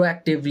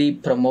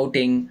proactively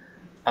promoting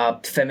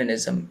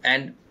feminism.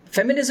 And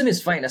feminism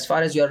is fine as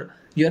far as you're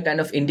kind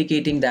of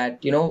indicating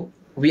that,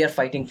 we are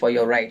fighting for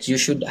your rights. You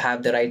should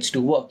have the rights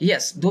to work.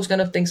 Yes, those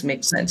kind of things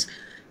make sense.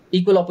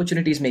 Equal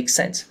opportunities make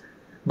sense.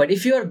 But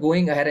if you are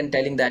going ahead and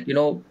telling that,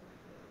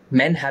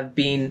 men have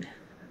been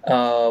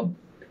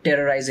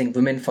terrorizing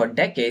women for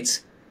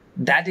decades,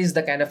 that is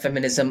the kind of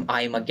feminism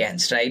I'm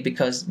against, right?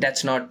 Because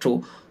that's not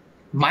true.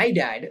 My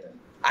dad,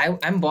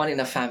 I'm born in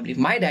a family.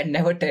 My dad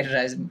never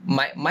terrorized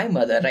my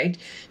mother, right?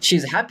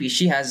 She's happy.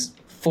 She has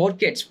 4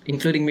 kids,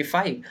 including me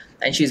 5,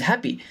 and she's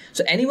happy.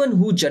 So anyone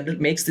who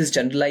makes these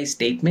generalized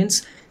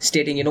statements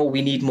stating,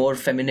 we need more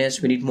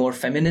feminists, we need more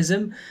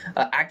feminism,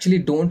 actually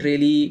don't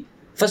really.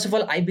 First of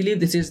all, I believe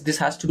this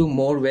has to do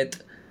more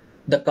with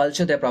the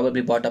culture they're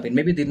probably brought up in.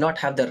 Maybe they did not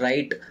have the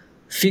right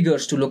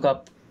figures to look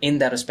up in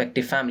their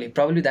respective family.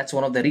 Probably that's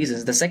one of the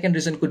reasons. The second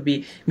reason could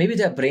be maybe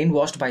they're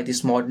brainwashed by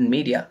this modern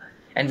media.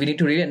 And we need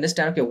to really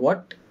understand, okay,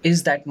 what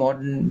is that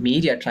modern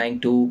media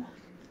trying to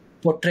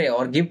portray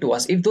or give to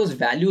us? If those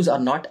values are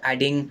not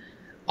adding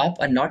up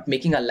and not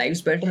making our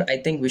lives better, I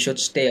think we should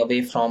stay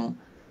away from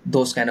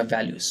those kind of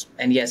values.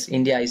 And yes,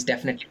 India is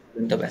definitely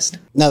in the West.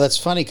 Now, that's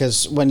funny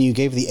because when you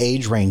gave the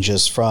age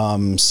ranges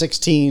from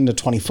 16 to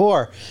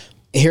 24,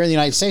 here in the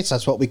United States,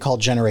 that's what we call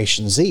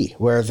Generation Z,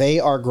 where they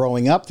are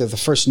growing up. They're the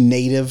first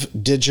native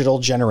digital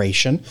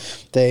generation.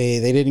 They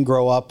didn't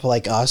grow up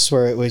like us,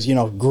 where it was,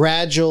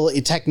 gradual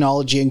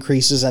technology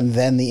increases and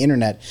then the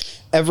internet.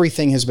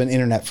 Everything has been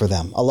internet for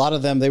them. A lot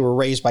of them, they were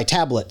raised by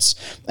tablets,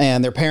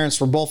 and their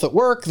parents were both at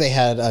work. They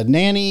had a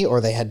nanny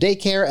or they had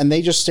daycare, and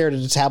they just stared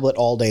at a tablet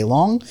all day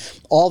long.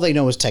 All they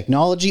know is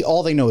technology.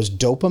 All they know is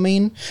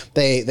dopamine.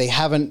 They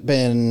haven't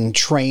been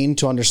trained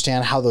to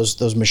understand how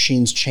those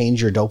machines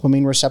change your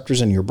dopamine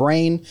receptors in your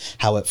brain,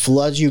 how it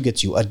floods you,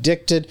 gets you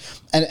addicted.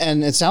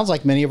 And it sounds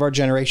like many of our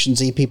Generation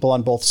Z people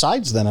on both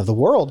sides then of the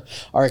world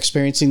are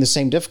experiencing the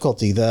same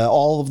difficulty.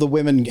 All of the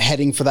women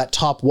heading for that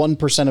top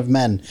 1% of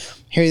men.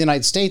 Here in the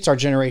United States, our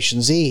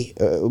Generation Z,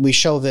 we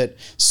show that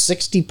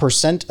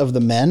 60% of the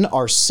men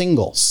are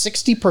single.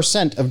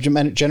 60%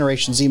 of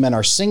Generation Z men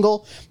are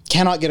single,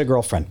 cannot get a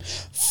girlfriend.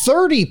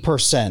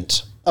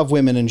 30% of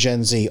women in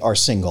Gen Z are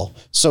single.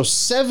 So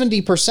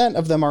 70%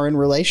 of them are in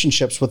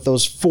relationships with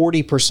those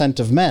 40%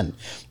 of men.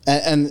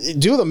 And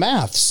do the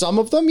math. Some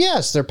of them,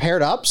 yes, they're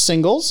paired up,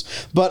 singles,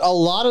 but a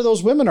lot of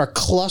those women are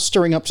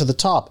clustering up to the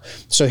top.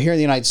 So here in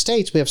the United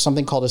States, we have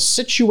something called a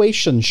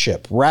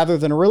situationship rather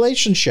than a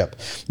relationship,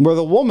 where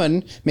the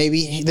woman,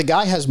 maybe the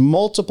guy has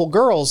multiple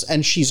girls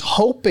and she's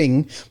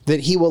hoping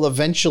that he will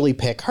eventually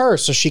pick her.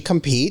 So she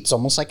competes,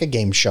 almost like a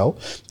game show,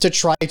 to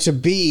try to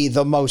be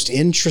the most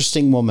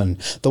interesting woman,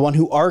 the one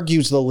who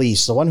argues the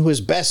least, the one who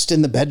is best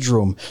in the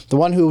bedroom, the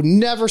one who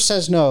never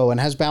says no and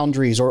has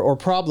boundaries or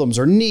problems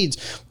or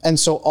needs. And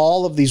so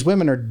all of these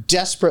women are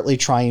desperately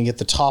trying to get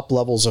the top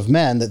levels of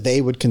men that they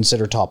would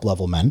consider top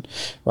level men,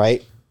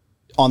 right,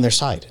 on their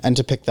side and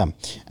to pick them.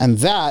 And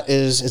that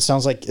is, it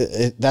sounds like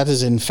that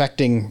is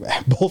infecting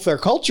both their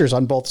cultures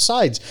on both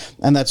sides.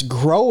 And that's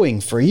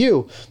growing for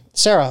you.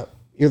 Sarah,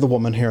 you're the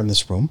woman here in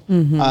this room.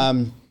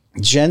 Mm-hmm.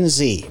 Gen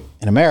Z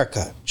in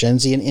America, Gen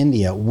Z in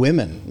India,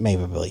 women,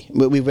 maybe.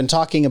 We've been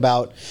talking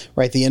about,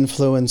 right, the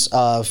influence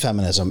of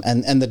feminism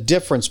and the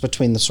difference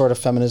between the sort of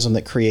feminism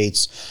that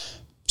creates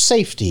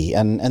safety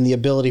and the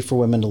ability for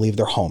women to leave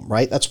their home,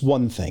 right? That's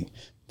one thing.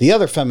 The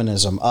other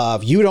feminism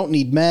of you don't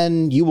need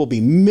men, you will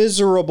be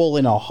miserable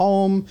in a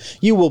home,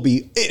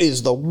 it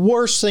is the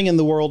worst thing in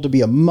the world to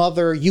be a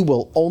mother, you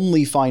will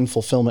only find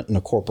fulfillment in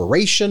a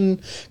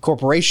corporation,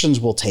 corporations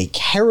will take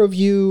care of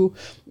you,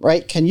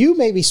 right? Can you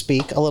maybe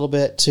speak a little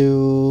bit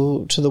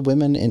to the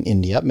women in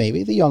India,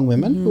 maybe the young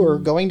women who are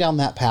going down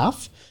that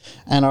path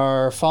and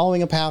are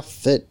following a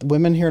path that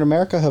women here in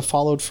America have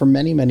followed for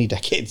many, many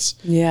decades?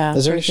 Yeah,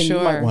 is there anything you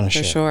might want to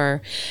share? For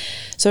sure.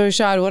 So,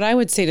 Rashad, what I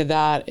would say to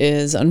that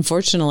is,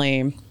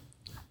 unfortunately,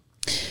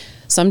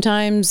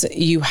 sometimes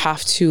you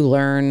have to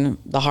learn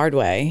the hard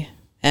way.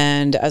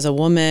 And as a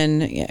woman,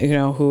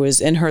 who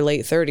is in her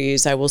late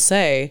 30s, I will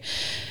say,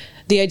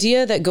 the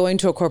idea that going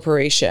to a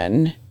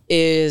corporation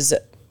is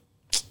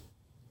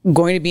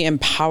going to be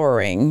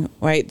empowering,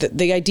 right?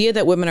 The idea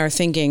that women are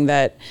thinking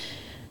that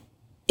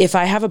if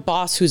I have a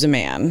boss who's a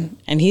man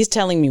and he's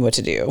telling me what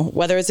to do,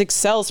 whether it's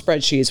Excel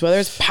spreadsheets, whether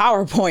it's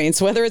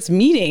PowerPoints, whether it's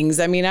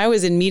meetings. I mean, I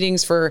was in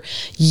meetings for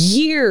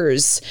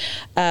years,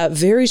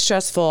 very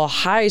stressful,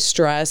 high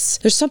stress.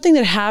 There's something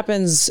that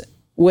happens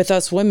with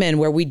us women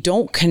where we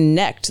don't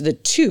connect the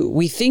two.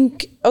 We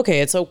think, okay,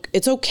 it's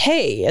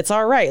okay. It's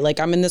all right. Like,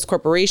 I'm in this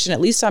corporation.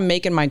 At least I'm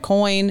making my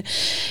coin.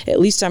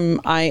 At least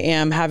I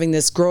am having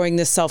growing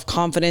this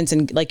self-confidence.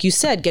 And like you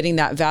said, getting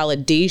that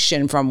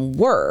validation from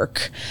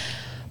work.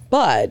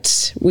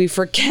 But we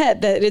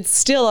forget that it's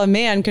still a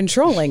man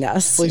controlling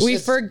us. We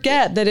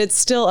forget that it's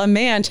still a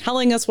man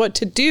telling us what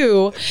to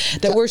do,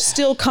 that we're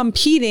still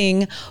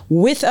competing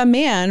with a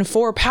man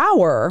for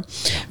power,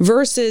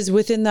 versus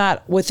within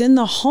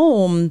the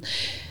home,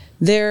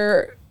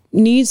 there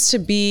needs to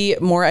be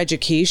more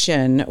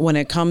education when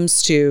it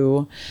comes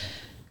to,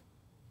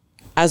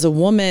 as a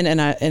woman and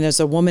as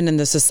a woman in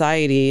the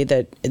society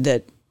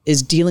that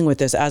is dealing with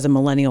this as a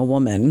millennial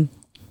woman.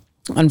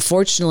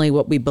 Unfortunately,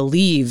 what we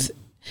believe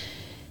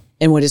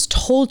and what is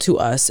told to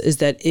us is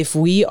that if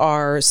we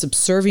are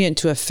subservient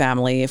to a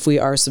family, if we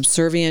are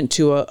subservient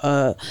to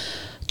a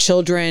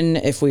children,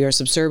 if we are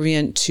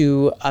subservient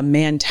to a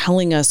man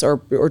telling us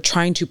or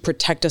trying to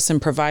protect us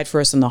and provide for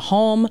us in the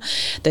home,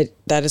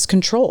 that is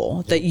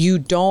control, that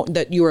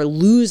you are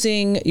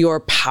losing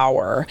your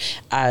power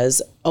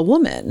as a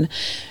woman.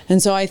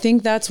 And so I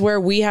think that's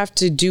where we have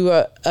to do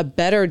a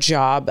better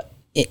job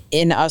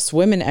in us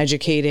women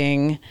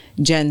educating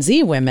Gen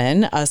Z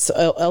women, us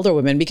elder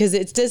women, because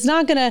it's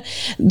not gonna,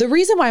 the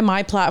reason why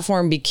my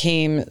platform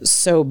became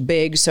so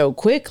big so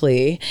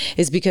quickly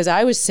is because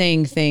I was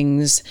saying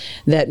things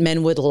that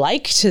men would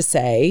like to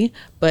say,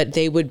 but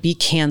they would be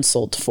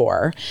canceled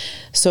for.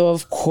 So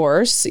of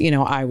course,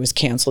 I was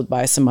canceled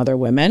by some other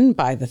women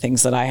by the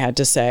things that I had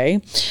to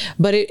say,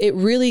 but it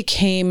really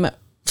came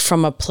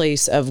from a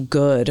place of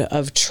good,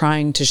 of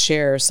trying to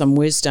share some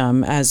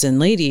wisdom, as in,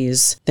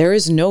 ladies, there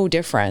is no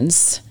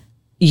difference.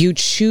 You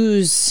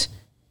choose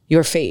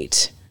your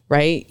fate,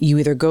 right? You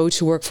either go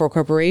to work for a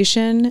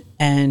corporation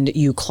and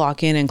you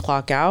clock in and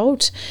clock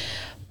out,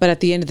 but at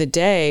the end of the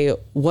day,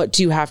 what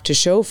do you have to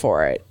show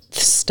for it?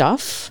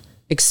 Stuff,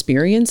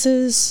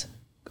 experiences,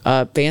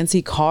 a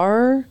fancy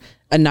car,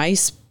 a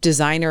nice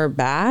designer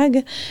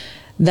bag.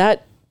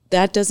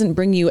 That doesn't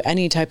bring you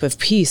any type of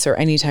peace or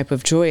any type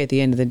of joy at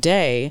the end of the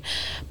day.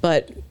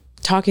 But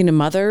talking to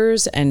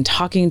mothers and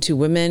talking to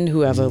women who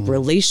have a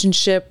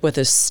relationship with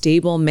a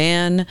stable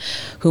man,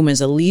 whom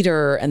is a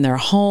leader in their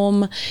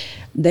home,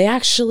 they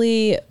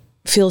actually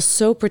feel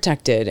so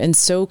protected and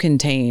so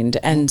contained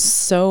and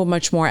so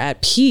much more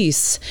at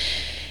peace.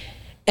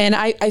 And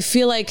I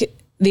feel like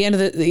the end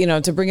of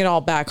the, to bring it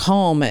all back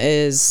home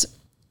is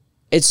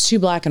it's too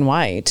black and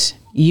white.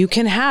 You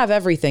can have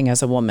everything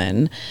as a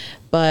woman,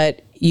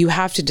 but you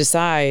have to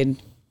decide,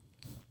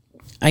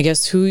 I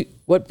guess,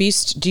 what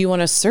beast do you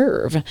want to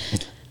serve?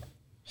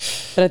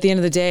 But at the end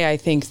of the day, I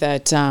think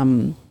that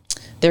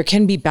there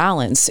can be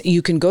balance.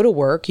 You can go to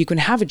work, you can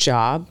have a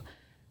job,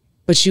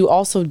 but you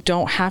also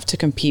don't have to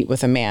compete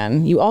with a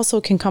man. You also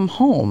can come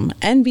home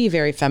and be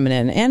very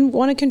feminine and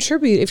want to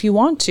contribute if you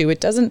want to. It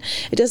doesn't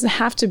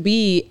have to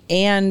be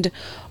and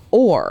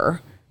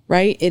or,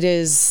 right?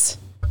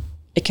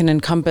 It can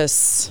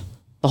encompass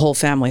the whole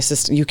family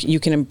system. You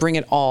can bring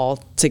it all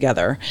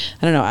together.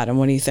 I don't know, Adam,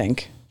 what do you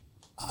think?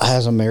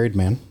 As a married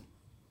man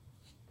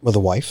with a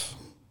wife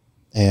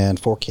and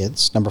 4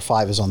 kids, number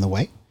 5 is on the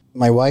way.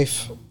 My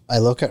wife, I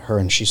look at her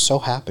and she's so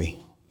happy.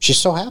 She's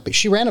so happy.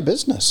 She ran a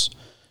business,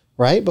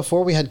 right?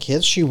 Before we had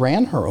kids, she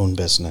ran her own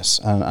business.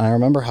 And I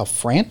remember how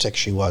frantic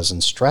she was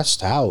and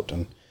stressed out.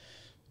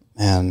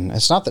 And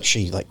it's not that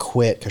she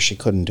quit because she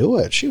couldn't do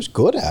it. She was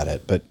good at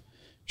it, but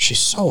she's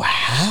so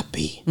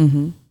happy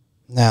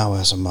now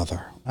as a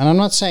mother. And I'm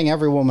not saying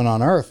every woman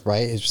on earth,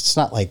 right? It's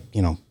not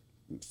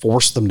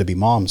force them to be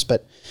moms.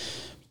 But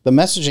the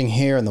messaging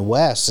here in the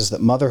West is that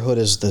motherhood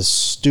is the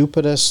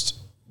stupidest,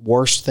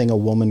 worst thing a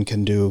woman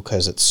can do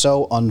because it's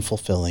so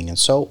unfulfilling and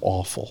so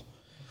awful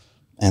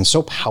and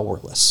so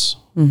powerless.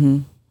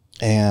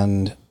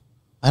 And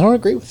I don't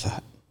agree with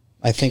that.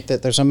 I think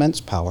that there's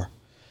immense power.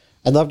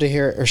 I'd love to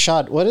hear,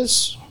 Irshad, what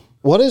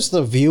is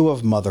the view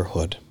of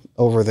motherhood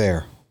over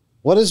there?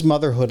 What is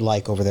motherhood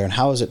like over there, and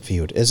how is it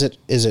viewed? Is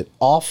it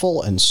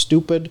awful and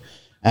stupid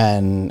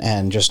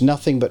and just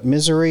nothing but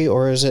misery,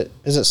 or is it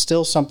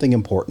still something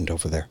important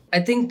over there?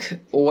 I think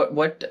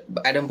what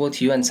Adam,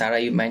 both you and Sarah,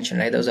 you mentioned,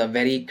 right? Those are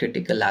very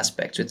critical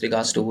aspects with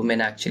regards to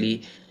women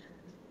actually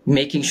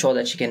making sure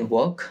that she can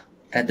work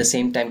at the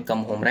same time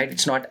come home, right?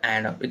 It's not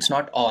and, it's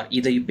not or.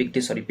 Either you pick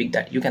this or you pick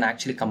that. You can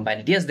actually combine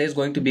it. Yes, there's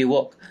going to be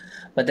work,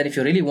 but then if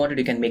you really want it,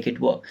 you can make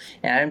it work.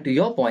 And Adam, to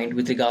your point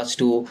with regards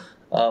to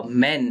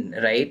men,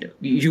 right?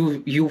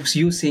 You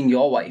seeing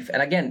your wife,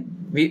 and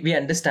again, we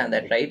understand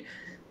that, right?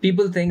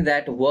 People think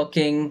that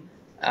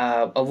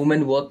a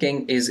woman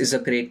working is a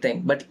great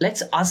thing, but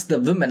let's ask the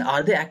women: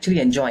 are they actually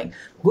enjoying?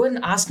 Go and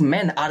ask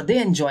men: are they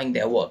enjoying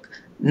their work?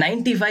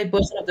 95%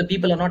 of the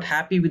people are not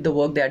happy with the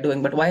work they are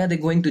doing, but why are they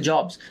going to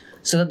jobs?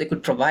 So that they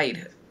could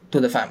provide to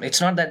the family.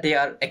 It's not that they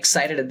are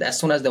excited as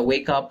soon as they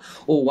wake up.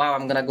 Oh wow,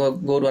 I'm gonna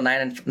go to a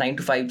 9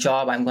 to 5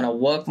 job. I'm gonna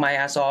work my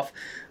ass off.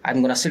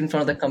 I'm gonna sit in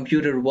front of the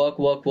computer, work.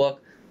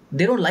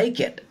 They don't like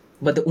it,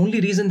 but the only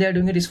reason they're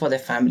doing it is for their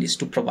families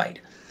to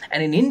provide.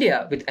 And in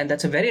India, and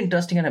that's a very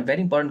interesting and a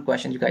very important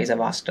question you guys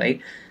have asked, right?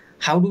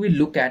 How do we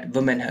look at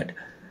womanhood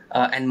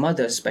and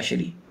mothers,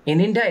 especially in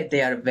India?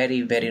 They are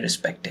very, very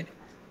respected.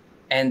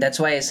 And that's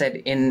why I said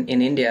in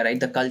India, right,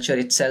 the culture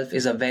itself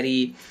is a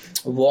very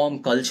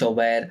warm culture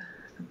where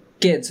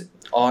kids,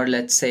 or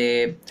let's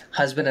say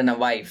husband and a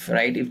wife,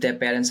 right, if their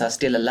parents are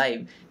still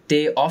alive,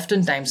 they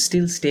oftentimes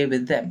still stay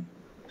with them.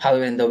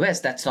 However, in the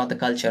West, that's not the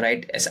culture,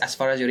 right? As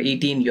far as you're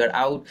 18, you're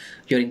out,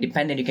 you're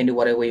independent, you can do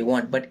whatever you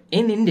want. But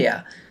in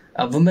India,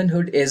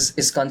 womanhood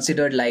is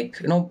considered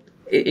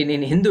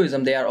in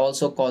Hinduism, they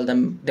also called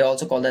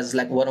as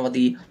like one of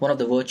the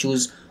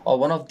virtues or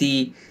one of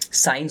the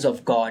signs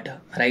of God,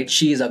 right?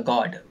 She is a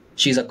god.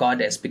 She's a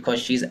goddess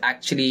because she's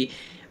actually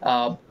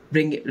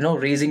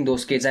raising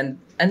those kids. And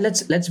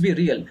let's be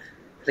real.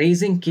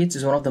 Raising kids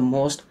is one of the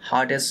most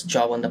hardest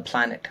job on the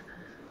planet.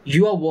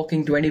 You are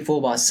working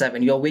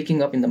 24/7. You're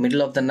waking up in the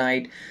middle of the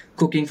night,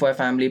 cooking for a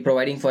family,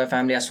 providing for a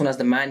family. As soon as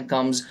the man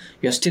comes,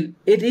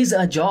 it is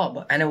a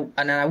job. And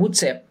I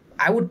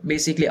would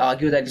basically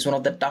argue that it's one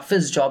of the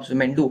toughest jobs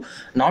women do.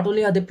 Not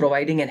only are they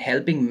providing and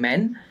helping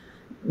men,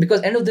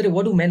 because end of the day,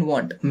 what do men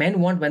want? Men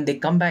want when they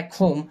come back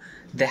home,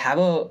 they have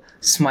a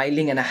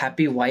smiling and a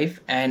happy wife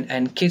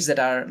and kids that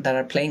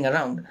are playing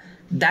around.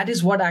 That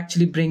is what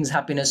actually brings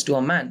happiness to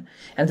a man.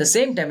 And at the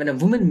same time, when a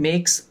woman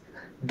makes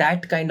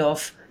that kind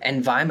of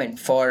environment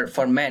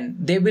for men,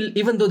 they will,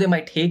 even though they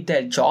might hate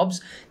their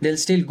jobs, they'll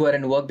still go out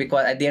and work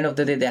because at the end of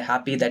the day, they're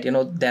happy that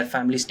their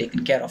family is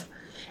taken care of.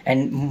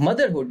 And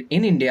motherhood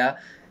in India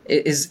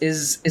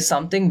is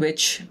something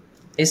which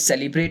is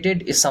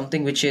celebrated, is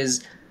something which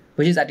is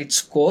at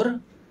its core,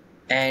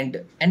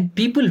 and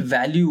people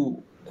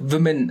value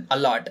women a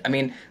lot. I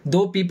mean,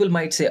 though people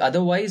might say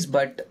otherwise,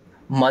 but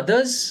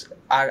mothers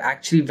are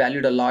actually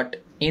valued a lot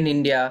in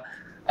India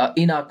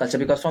in our culture,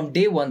 because from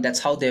day one, that's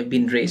how they've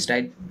been raised,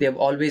 right? They've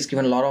always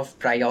given a lot of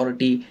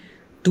priority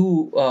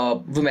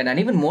to women. And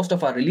even most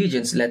of our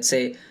religions, let's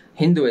say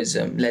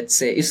Hinduism, let's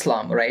say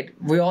Islam, right?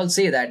 We all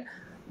say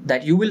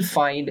that you will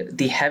find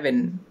the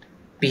heaven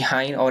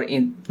behind or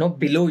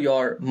below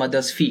your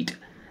mother's feet.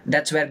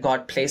 That's where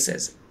God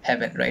places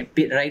heaven, right?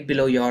 Right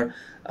below your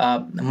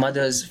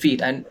mother's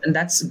feet. And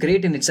that's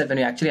great in itself when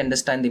you actually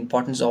understand the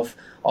importance of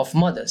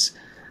mothers.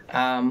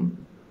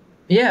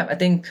 Yeah, I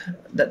think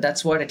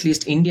that's what at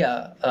least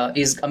India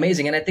is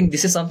amazing. And I think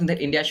this is something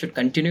that India should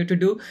continue to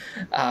do,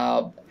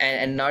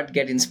 and not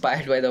get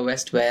inspired by the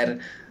West, where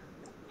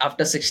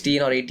after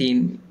 16 or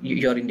 18,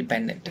 you're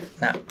independent.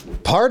 Now,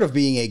 part of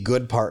being a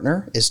good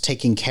partner is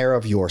taking care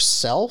of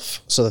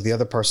yourself so that the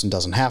other person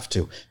doesn't have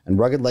to. And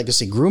Rugged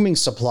Legacy Grooming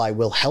Supply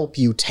will help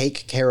you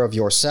take care of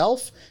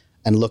yourself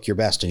and look your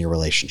best in your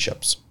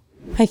relationships.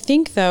 I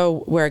think,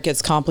 though, where it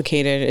gets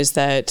complicated is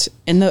that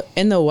in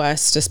the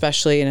West,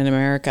 especially in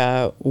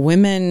America,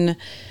 women,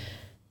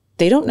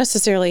 they don't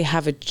necessarily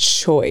have a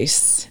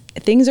choice.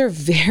 Things are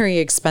very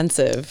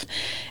expensive.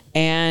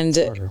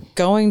 And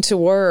going to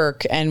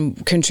work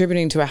and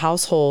contributing to a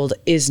household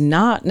is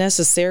not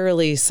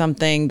necessarily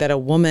something that a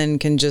woman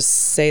can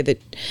just say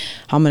that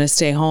I'm going to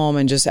stay home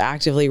and just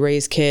actively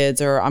raise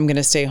kids, or I'm going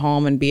to stay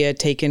home and be a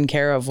taken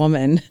care of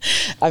woman.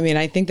 I mean,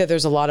 I think that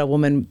there's a lot of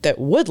women that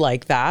would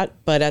like that,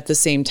 but at the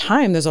same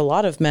time, there's a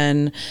lot of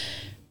men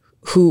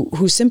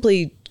who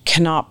simply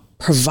cannot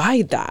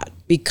provide that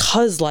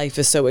because life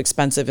is so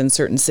expensive in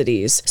certain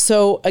cities.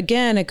 So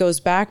again, it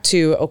goes back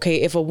to, okay,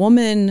 if a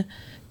woman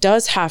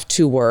does have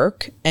to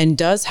work and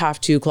does have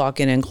to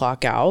clock in and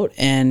clock out,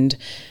 and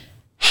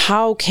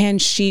how can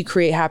she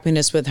create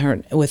happiness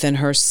within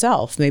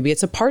herself? Maybe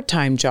it's a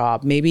part-time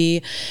job.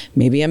 Maybe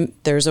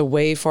there's a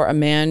way for a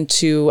man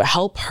to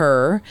help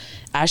her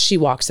as she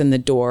walks in the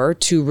door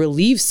to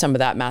relieve some of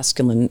that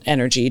masculine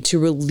energy, to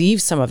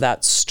relieve some of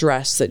that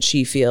stress that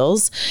she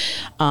feels.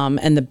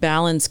 And the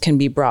balance can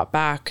be brought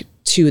back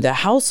to the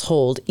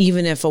household,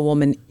 even if a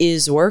woman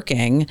is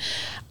working.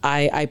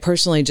 I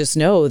personally just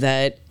know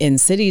that in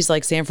cities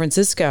like San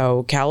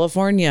Francisco,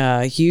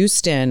 California,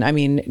 Houston, I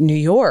mean, New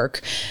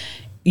York,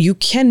 you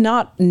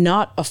cannot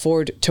not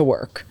afford to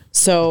work.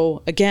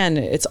 So again,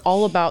 it's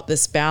all about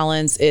this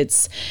balance.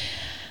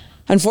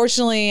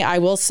 Unfortunately, I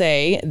will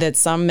say that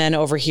some men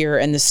over here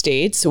in the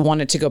States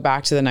wanted to go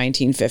back to the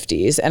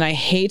 1950s. And I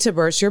hate to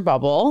burst your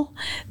bubble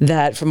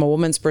that from a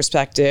woman's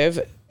perspective,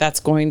 that's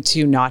going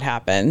to not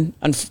happen.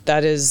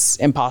 That is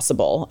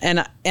impossible.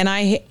 And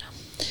I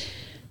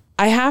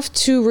have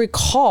to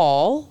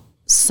recall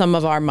some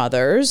of our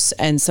mothers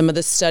and some of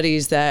the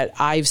studies that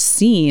I've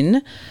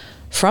seen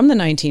from the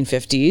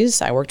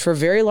 1950s. I worked for a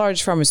very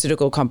large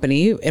pharmaceutical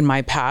company in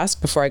my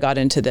past before I got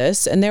into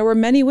this. And there were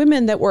many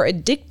women that were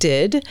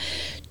addicted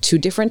to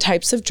different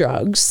types of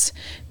drugs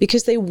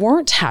because they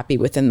weren't happy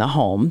within the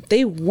home.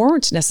 They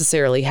weren't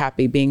necessarily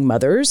happy being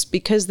mothers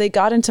because they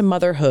got into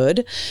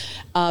motherhood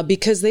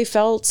because they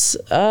felt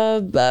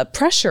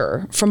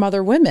pressure from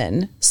other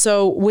women.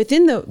 So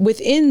within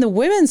the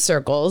women's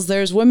circles,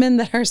 there's women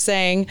that are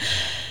saying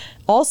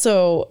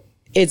also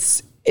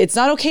it's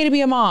not okay to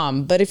be a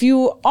mom, but if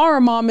you are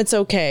a mom, it's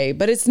okay.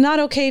 But it's not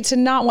okay to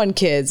not want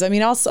kids. I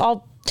mean,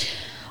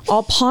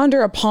 I'll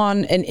ponder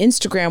upon an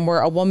Instagram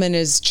where a woman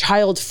is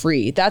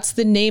child-free. That's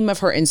the name of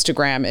her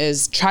Instagram,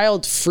 is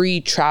child-free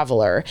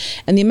traveler.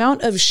 And the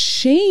amount of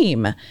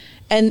shame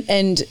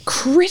and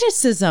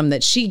criticism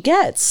that she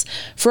gets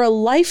for a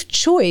life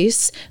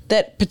choice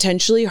that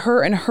potentially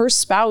her and her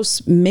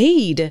spouse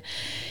made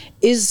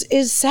is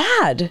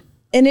sad.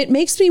 And it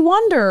makes me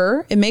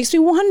wonder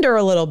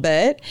a little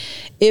bit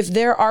if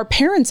there are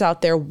parents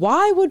out there,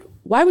 why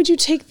would you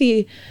take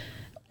the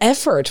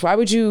effort? Why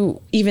would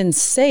you even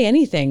say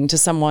anything to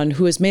someone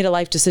who has made a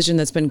life decision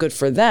that's been good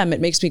for them? It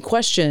makes me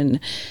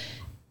question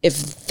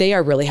if they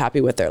are really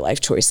happy with their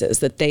life choices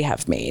that they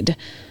have made.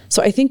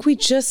 So I think we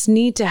just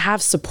need to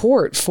have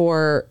support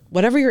for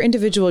whatever your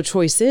individual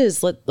choice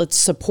is. Let's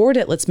support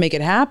it. Let's make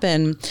it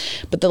happen.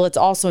 But then let's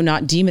also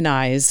not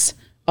demonize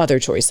other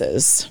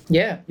choices.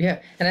 Yeah.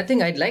 And I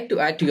think I'd like to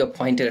add to your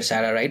point here,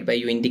 Sarah, right, where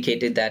you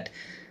indicated that,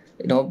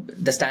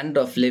 the standard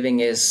of living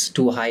is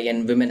too high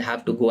and women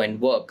have to go and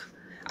work.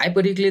 I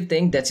particularly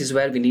think that is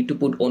where we need to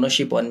put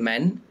ownership on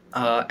men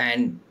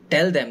and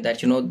tell them that,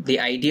 the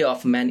idea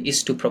of men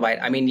is to provide.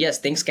 I mean, yes,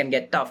 things can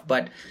get tough,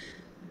 but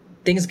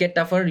things get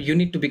tougher. You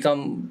need to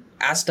become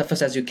as tough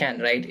as you can,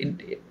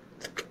 right?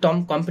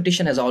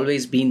 Competition has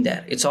always been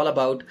there. It's all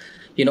about,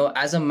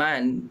 as a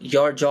man,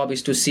 your job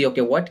is to see,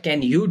 okay, what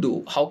can you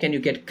do? How can you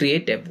get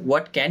creative?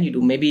 What can you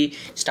do? Maybe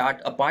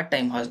start a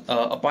part-time,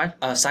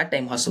 a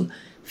side-time hustle.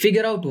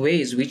 Figure out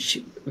ways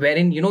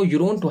wherein, you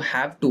don't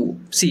have to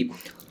see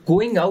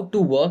going out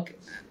to work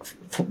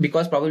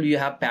because probably you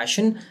have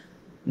passion.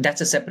 That's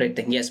a separate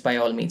thing. Yes, by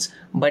all means.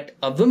 But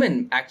a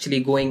woman actually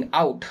going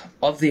out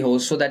of the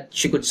house so that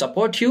she could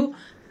support you,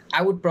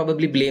 I would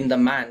probably blame the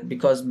man,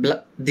 because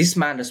this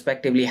man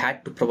respectively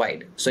had to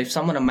provide. So if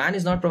a man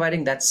is not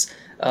providing, that's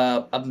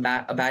a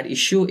bad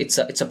issue. It's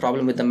a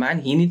problem with the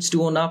man. He needs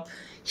to own up.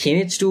 He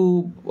needs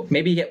to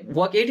maybe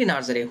work 18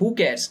 hours a day. Who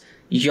cares?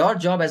 Your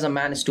job as a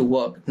man is to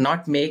work,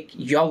 not make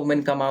your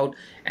woman come out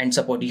and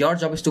support. Your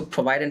job is to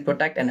provide and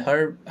protect, and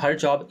her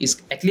job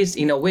is, at least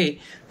in a way,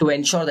 to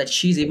ensure that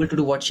she's able to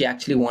do what she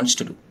actually wants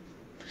to do.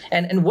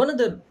 And one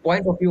other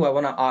point of view I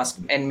want to ask,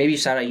 and maybe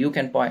Sarah, you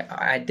can point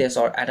at this,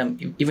 or Adam,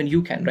 even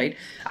you can, right?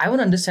 I want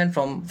to understand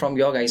from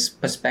your guys'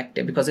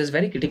 perspective, because it's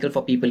very critical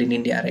for people in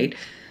India, right?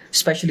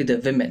 Especially the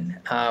women.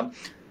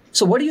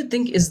 So what do you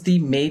think is the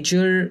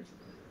major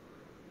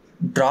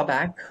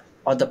drawback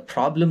or the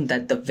problem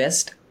that the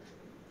West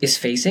is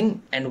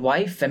facing, and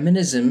why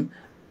feminism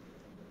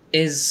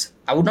is,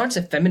 I would not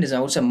say feminism,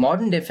 I would say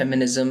modern day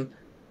feminism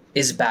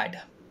is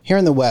bad? Here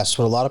in the West,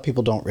 what a lot of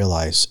people don't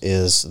realize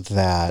is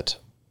that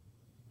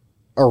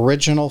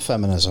original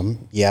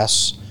feminism,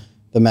 yes,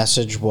 the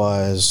message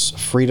was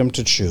freedom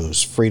to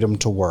choose, freedom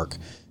to work,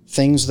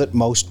 things that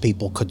most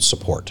people could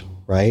support,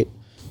 right?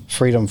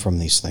 Freedom from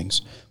these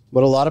things.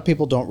 What a lot of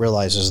people don't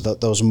realize is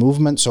that those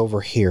movements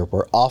over here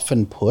were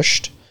often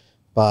pushed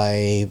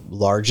by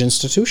large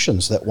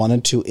institutions that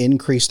wanted to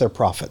increase their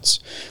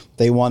profits.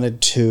 They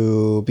wanted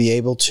to be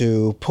able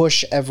to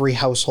push every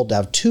household to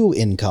have two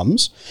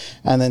incomes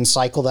and then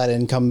cycle that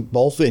income,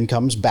 both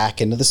incomes,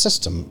 back into the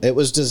system. It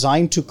was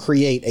designed to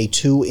create a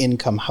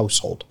two-income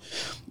household.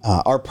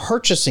 Our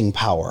purchasing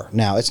power,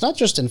 now, it's not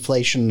just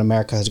inflation in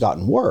America has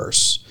gotten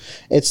worse.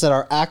 It's that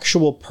our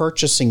actual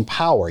purchasing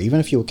power, even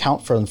if you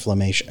account for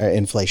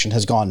inflation,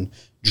 has gone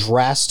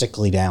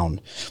drastically down.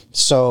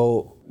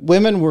 So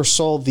women were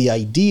sold the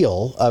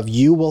ideal of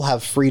you will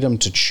have freedom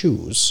to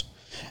choose.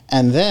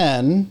 And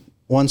then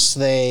once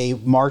they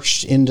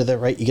marched into the,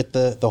 right, you get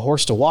the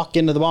horse to walk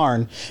into the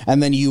barn,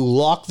 and then you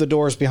lock the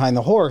doors behind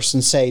the horse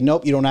and say,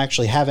 nope, you don't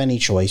actually have any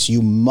choice.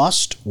 You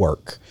must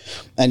work.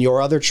 And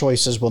your other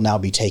choices will now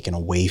be taken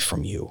away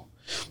from you.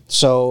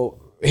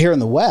 So here in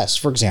the West,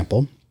 for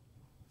example,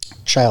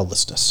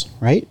 childlessness,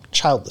 right?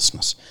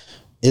 Childlessness.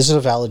 Is it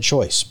a valid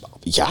choice?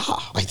 Yeah,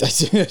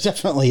 it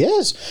definitely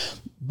is.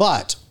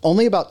 But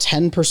only about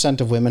 10%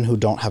 of women who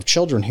don't have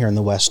children here in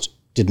the West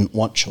didn't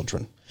want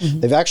children. Mm-hmm.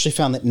 They've actually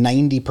found that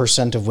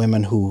 90% of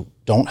women who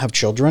don't have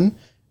children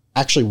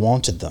actually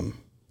wanted them.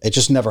 It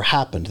just never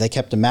happened. They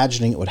kept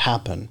imagining it would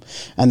happen.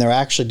 And they're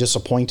actually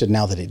disappointed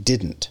now that it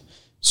didn't.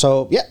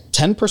 So yeah,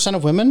 10%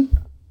 of women,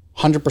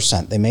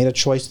 100%. They made a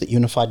choice that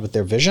unified with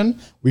their vision.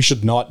 We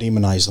should not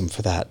demonize them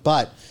for that.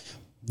 But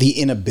the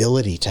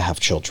inability to have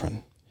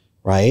children,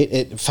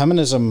 right?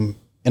 Feminism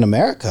in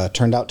America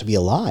turned out to be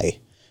a lie.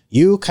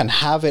 You can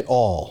have it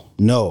all.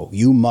 No,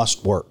 you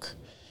must work.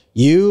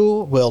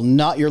 You will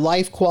not, your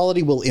life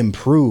quality will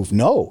improve.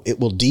 No, it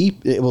will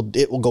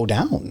go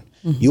down.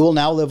 Mm-hmm. You will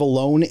now live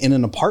alone in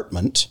an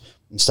apartment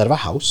instead of a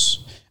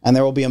house. And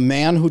there will be a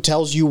man who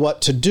tells you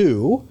what to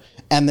do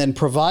and then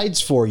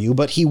provides for you,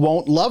 but he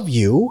won't love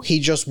you. He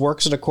just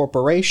works at a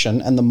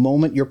corporation. And the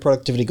moment your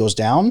productivity goes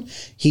down,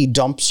 he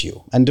dumps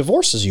you and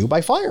divorces you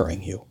by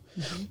firing you.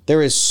 Mm-hmm.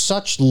 There is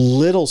such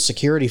little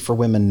security for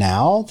women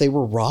now. They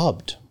were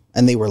robbed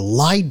and they were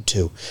lied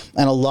to.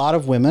 And a lot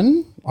of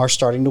women are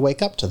starting to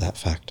wake up to that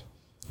fact.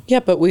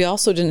 Yeah, but we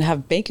also didn't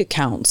have bank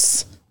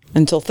accounts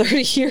until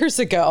 30 years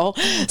ago.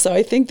 So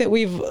I think that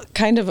we've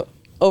kind of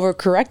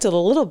overcorrected a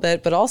little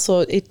bit, but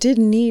also it did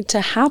need to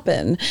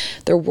happen.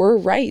 There were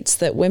rights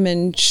that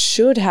women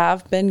should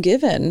have been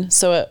given.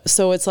 So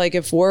it's like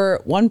if we're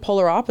one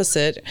polar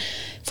opposite,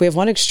 if we have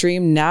one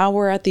extreme, now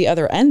we're at the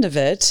other end of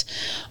it.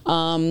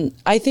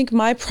 I think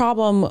my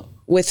problem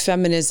with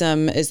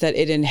feminism is that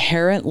it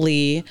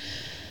inherently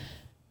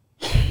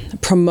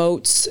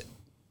promotes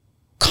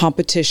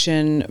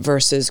competition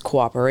versus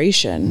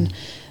cooperation.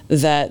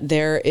 That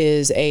there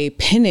is a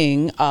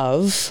pinning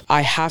of,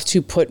 I have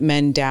to put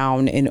men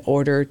down in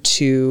order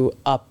to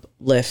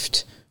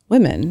uplift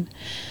women.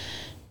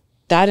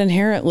 That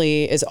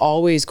inherently is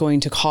always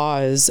going to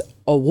cause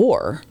a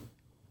war,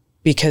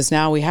 because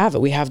now we have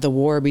it. We have the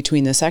war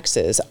between the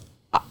sexes.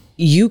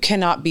 You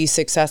cannot be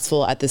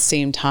successful at the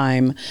same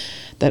time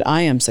that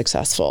I am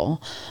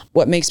successful.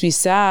 What makes me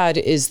sad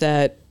is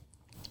that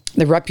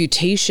the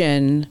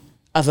reputation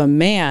of a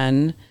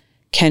man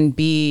can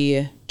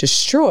be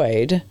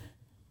destroyed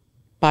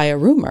by a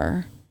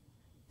rumor.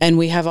 And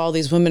we have all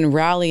these women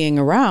rallying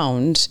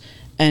around,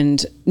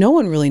 and no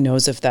one really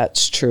knows if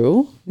that's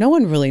true. No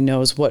one really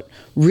knows what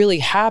really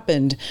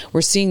happened.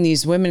 We're seeing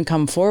these women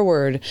come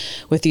forward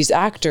with these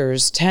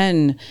actors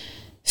 10,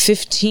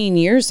 15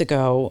 years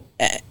ago.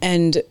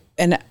 And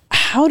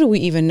how do we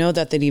even know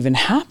that even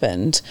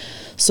happened?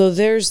 So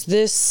there's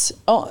this,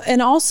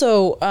 and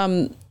also,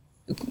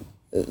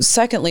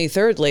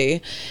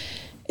 thirdly,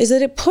 is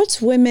that it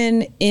puts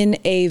women in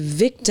a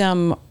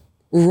victim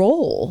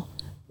role,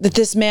 that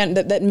this man,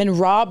 that men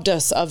robbed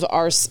us of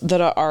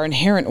our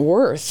inherent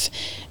worth,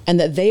 and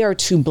that they are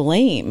to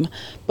blame.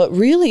 But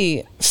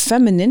really,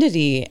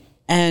 femininity,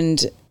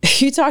 and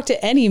if you talk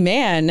to any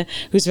man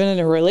who's been in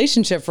a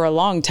relationship for a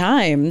long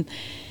time,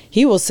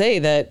 he will say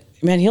that,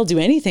 man, he'll do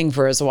anything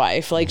for his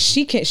wife. Like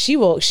she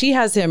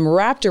has him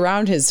wrapped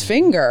around his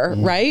finger,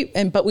 right?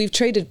 But we've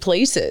traded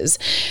places.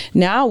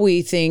 Now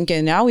we think,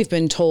 and now we've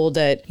been told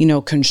that,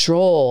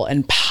 control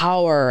and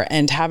power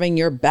and having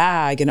your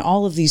bag and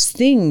all of these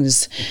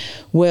things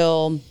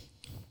will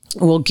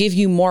give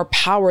you more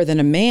power than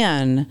a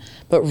man.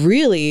 But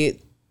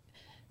really,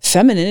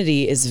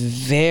 femininity is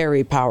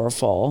very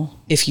powerful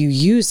if you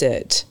use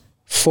it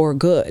for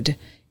good,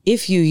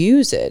 if you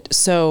use it.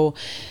 So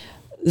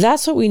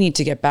that's what we need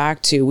to get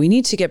back to. We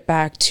need to get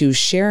back to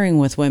sharing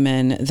with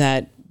women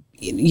that,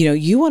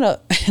 you want to,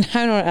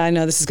 and I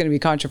know this is going to be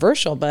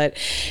controversial, but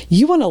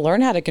you want to learn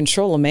how to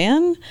control a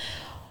man,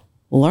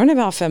 learn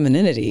about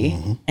femininity,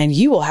 and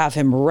you will have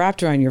him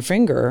wrapped around your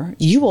finger.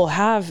 You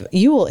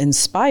will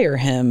inspire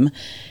him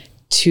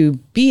to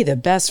be the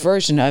best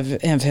version of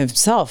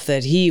himself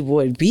that he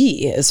would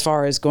be, as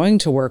far as going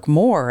to work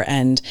more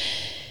and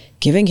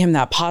giving him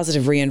that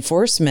positive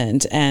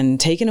reinforcement and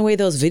taking away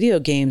those video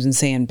games and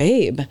saying,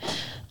 babe,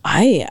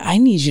 I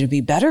need you to be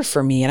better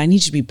for me and I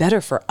need you to be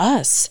better for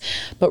us.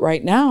 But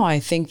right now, I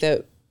think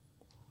that,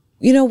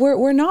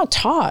 we're not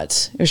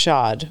taught,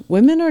 Irshad.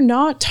 Women are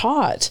not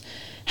taught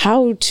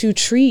how to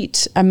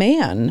treat a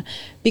man,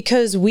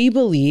 because we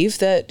believe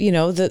that,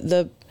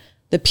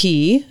 the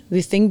P,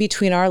 the thing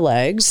between our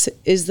legs,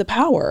 is the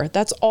power.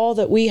 That's all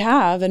that we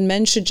have, and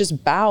men should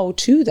just bow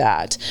to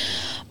that.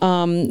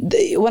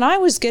 When I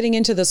was getting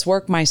into this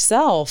work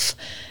myself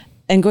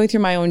and going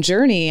through my own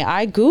journey,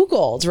 I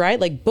Googled, right,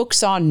 like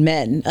books on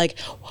men. Like,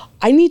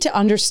 I need to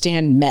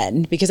understand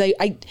men, because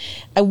I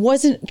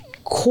wasn't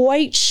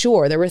quite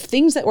sure. There were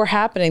things that were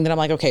happening that I'm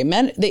like, okay,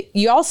 men,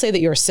 you all say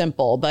that you're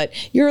simple, but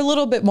you're a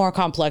little bit more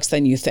complex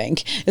than you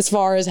think, as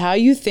far as how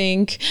you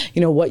think,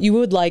 what you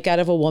would like out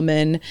of a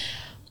woman.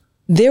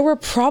 There were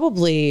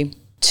probably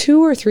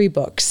 2 or 3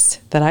 books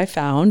that I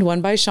found.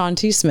 One by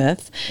Shanti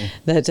Smith,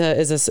 that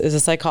is a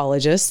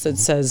psychologist, that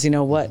says,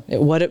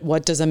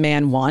 what does a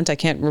man want? I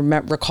can't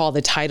recall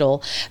the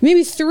title.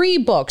 Maybe 3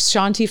 books.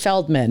 Shanti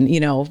Feldman,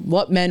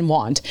 what men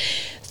want.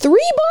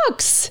 3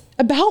 books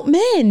about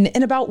men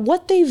and about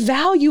what they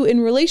value in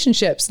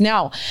relationships.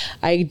 Now,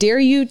 I dare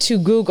you to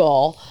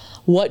Google,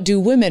 what do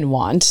women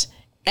want?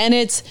 And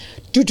it's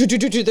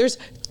there's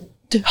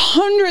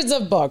hundreds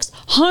of books,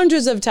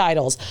 hundreds of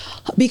titles,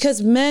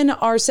 because men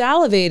are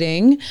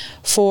salivating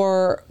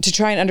to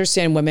try and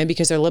understand women,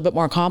 because they're a little bit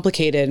more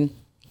complicated.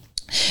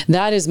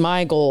 That is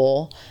my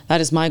goal.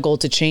 That is my goal,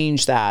 to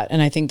change that.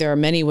 And I think there are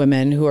many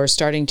women who are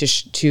starting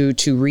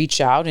to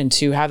reach out and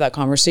to have that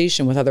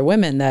conversation with other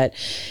women that,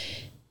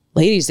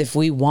 ladies, if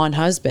we want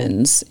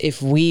husbands,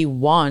 if we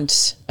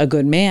want a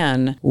good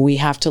man, we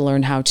have to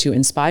learn how to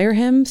inspire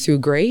him through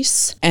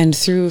grace and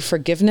through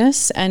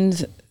forgiveness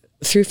and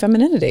through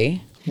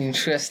femininity.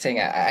 Interesting.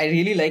 I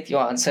really like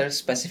your answer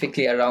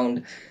specifically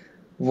around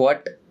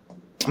what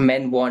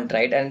men want,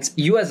 right? And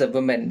you as a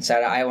woman,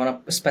 Sarah, I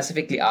want to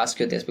specifically ask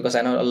you this, because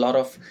I know a lot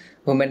of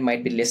women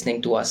might be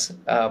listening to us.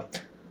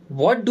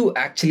 What do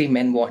actually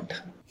men want?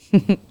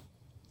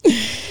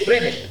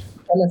 Really?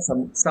 Tell us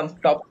some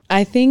top.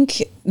 I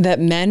think that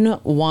men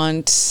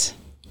want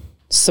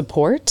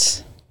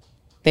support.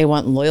 They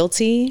want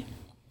loyalty.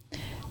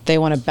 They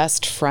want a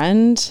best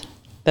friend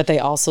that they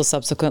also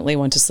subsequently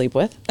want to sleep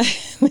with.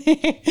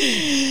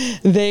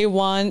 They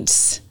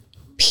want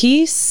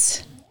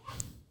peace,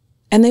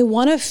 and they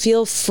want to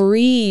feel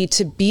free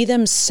to be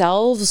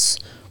themselves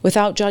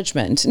without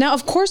judgment. Now,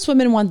 of course,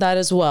 women want that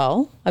as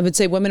well. I would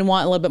say women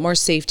want a little bit more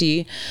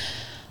safety,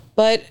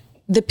 but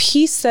the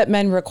peace that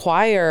men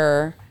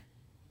require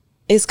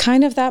is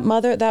kind of that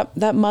mothering,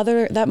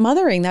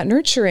 that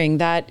nurturing,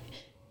 that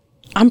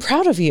I'm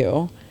proud of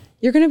you.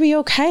 You're going to be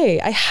okay.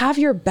 I have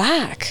your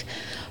back.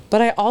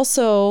 But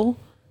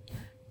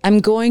I'm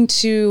going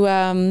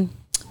to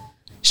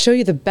show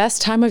you the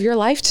best time of your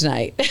life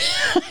tonight.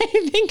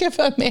 I think if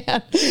a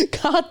man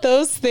got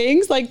those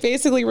things, like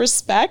basically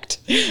respect,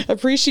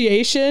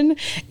 appreciation,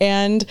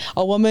 and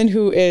a woman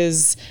who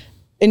is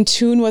in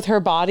tune with her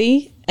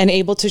body and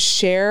able to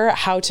share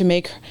how to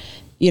make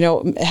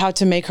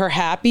her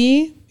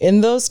happy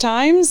in those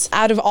times,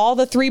 out of all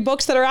the 3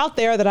 books that are out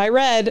there that I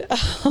read,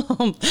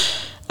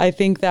 I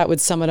think that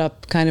would sum it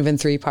up kind of in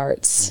 3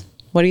 parts.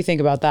 What do you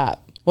think about that?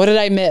 What did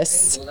I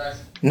miss?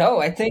 No,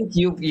 I think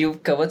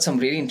you've covered some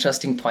really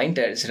interesting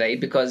pointers, right?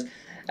 Because,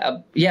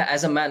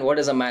 as a man, what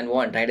does a man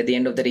want, right? At the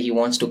end of the day, he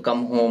wants to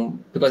come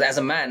home. Because as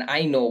a man,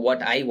 I know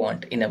what I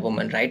want in a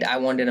woman, right? I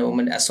want in a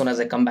woman, as soon as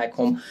I come back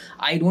home,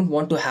 I don't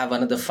want to have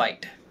another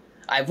fight.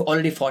 I've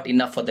already fought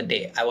enough for the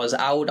day. I was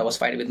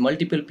fighting with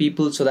multiple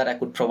people so that I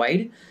could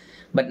provide.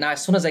 But now,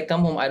 as soon as I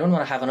come home, I don't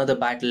want to have another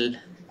battle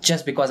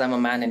just because I'm a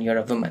man and you're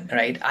a woman,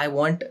 right? I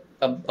want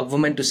a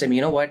woman to say, you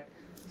know what?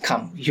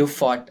 Come, you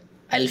fought.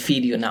 I'll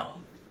feed you now.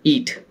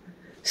 Eat,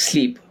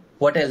 sleep.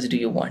 What else do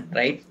you want,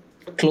 right?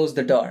 Close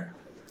the door.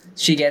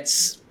 She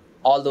gets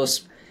all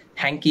those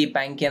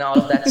hanky-panky and all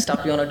of that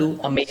stuff you want to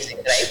do. Amazing,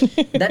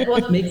 right? That's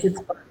what makes it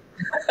fun.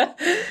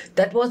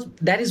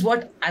 That is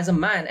what, as a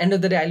man, end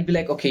of the day, I'll be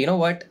like, okay, you know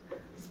what?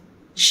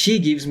 She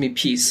gives me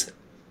peace.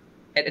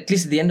 at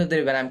least at the end of the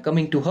day, when I'm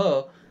coming to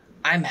her,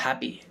 I'm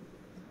happy.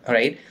 All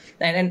right.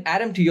 And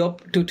Adam,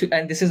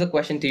 and this is a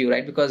question to you,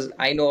 right? Because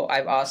I know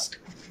I've asked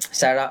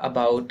Sarah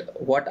about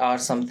what are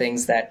some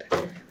things that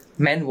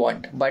men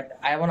want, but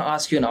I want to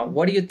ask you now,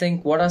 what do you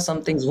think? What are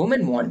some things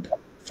women want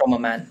from a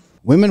man?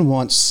 Women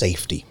want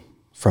safety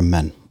from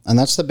men. And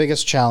that's the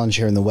biggest challenge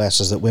here in the West,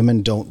 is that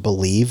women don't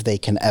believe they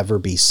can ever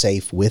be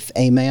safe with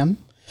a man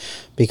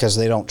because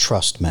they don't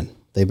trust men.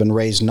 They've been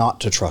raised not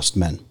to trust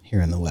men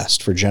here in the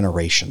West for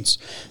generations,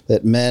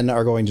 that men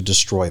are going to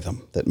destroy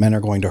them, that men are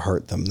going to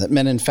hurt them, that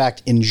men, in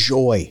fact,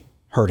 enjoy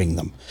hurting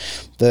them.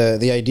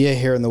 The idea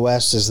here in the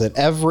West is that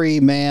every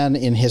man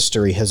in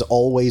history has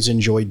always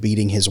enjoyed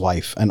beating his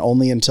wife, and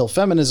only until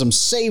feminism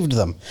saved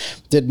them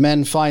did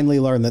men finally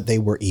learn that they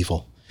were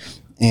evil.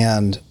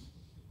 And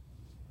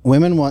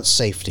women want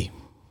safety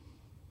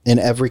in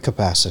every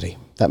capacity.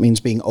 That means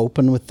being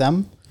open with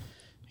them,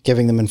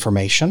 giving them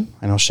information.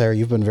 I know, Sarah,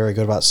 you've been very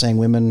good about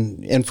saying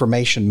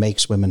information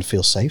makes women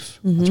feel safe.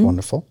 Mm-hmm. That's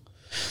wonderful.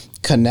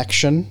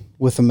 Connection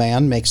with a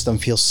man makes them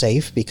feel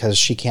safe because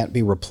she can't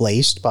be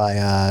replaced by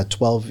a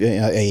 12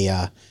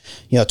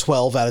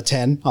 out of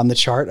 10 on the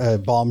chart, a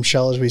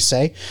bombshell, as we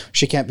say.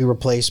 She can't be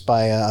replaced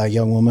by a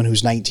young woman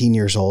who's 19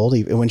 years old.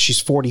 Even when she's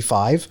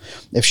 45,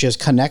 if she has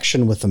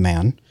connection with a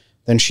man,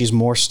 then she's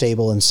more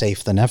stable and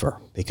safe than ever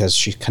because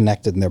she's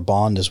connected, and their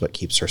bond is what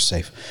keeps her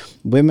safe.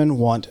 Women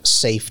want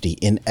safety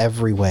in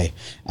every way.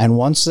 And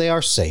once they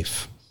are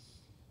safe,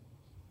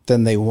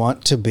 then they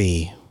want to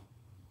be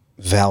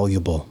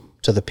valuable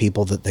to the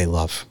people that they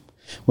love.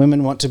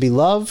 Women want to be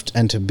loved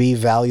and to be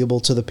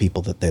valuable to the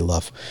people that they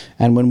love.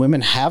 And when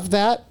women have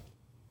that,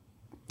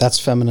 that's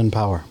feminine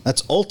power.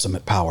 That's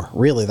ultimate power.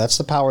 Really, that's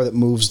the power that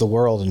moves the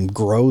world and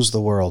grows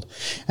the world.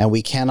 And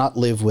we cannot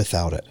live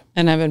without it.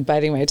 And I've been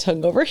biting my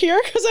tongue over here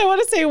because I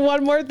want to say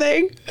one more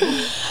thing.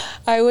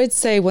 I would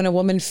say when a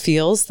woman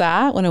feels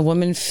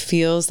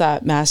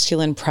that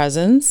masculine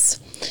presence,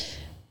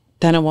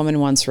 then a woman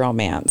wants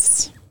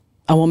romance.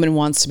 A woman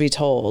wants to be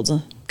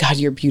told, God,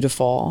 you're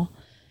beautiful.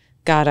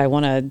 God, I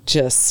want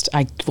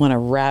to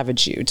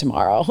ravage you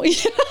tomorrow.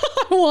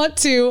 I want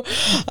to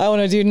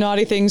do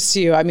naughty things to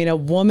you. I mean, a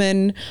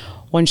woman,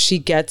 when she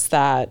gets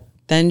that,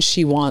 then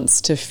she wants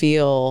to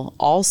feel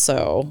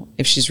also,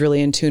 if she's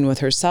really in tune with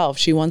herself,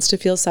 she wants to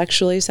feel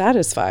sexually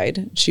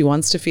satisfied. She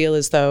wants to feel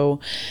as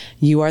though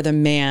you are the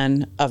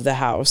man of the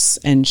house,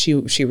 and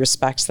she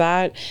respects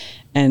that.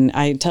 And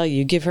I tell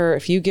you,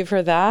 if you give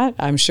her that,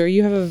 I'm sure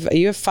you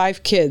have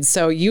 5 kids,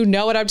 so you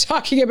know what I'm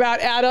talking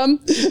about, Adam.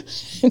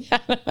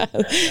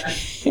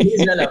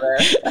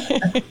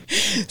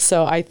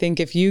 So I think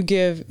if you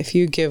give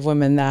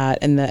women that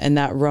and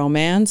that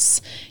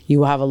romance, you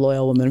will have a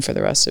loyal woman for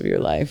the rest of your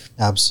life.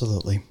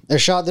 Absolutely.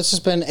 Irshad, this has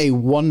been a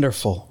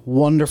wonderful,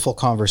 wonderful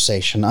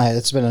conversation.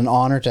 It's been an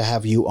honor to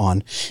have you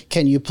on.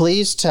 Can you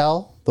please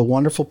tell the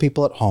wonderful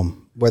people at home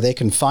where they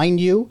can find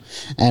you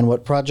and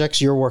what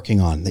projects you're working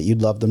on that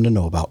you'd love them to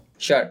know about?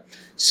 Sure.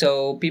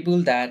 So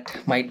people that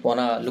might want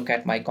to look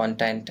at my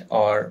content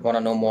or want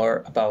to know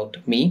more about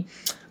me,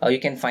 you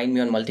can find me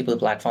on multiple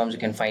platforms. You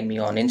can find me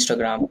on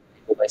Instagram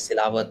by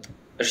Silawat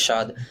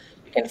Irshad.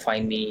 You can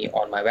find me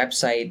on my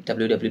website,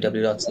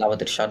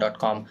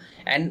 www.silawatirshad.com.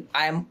 And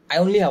I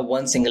only have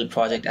one single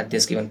project at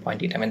this given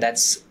point in time, and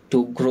that's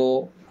to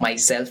grow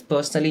myself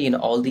personally in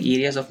all the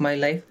areas of my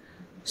life,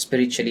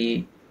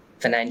 spiritually,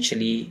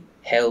 financially,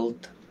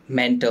 health,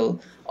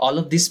 mental, all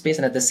of this space,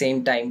 and at the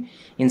same time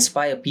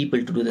inspire people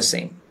to do the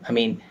same. I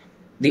mean,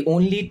 the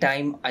only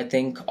time I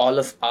think all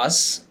of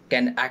us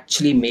can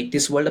actually make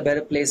this world a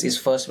better place is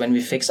first when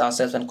we fix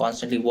ourselves and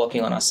constantly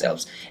working on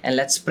ourselves. And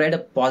let's spread a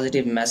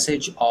positive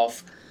message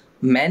of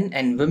men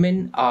and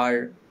women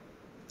are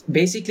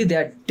basically, they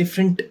are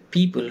different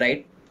people,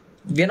 right?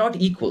 We're not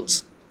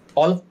equals.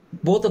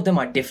 Both of them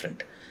are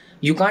different.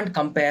 You can't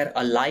compare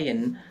a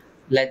lion,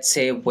 let's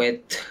say,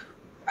 with,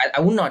 I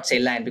would not say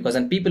lion, because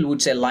then people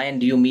would say lion,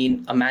 do you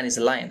mean a man is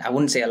a lion? I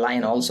wouldn't say a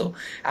lion also.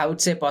 I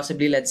would say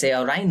possibly, let's say,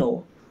 a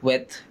rhino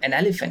with an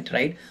elephant,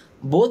 right?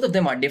 Both of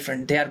them are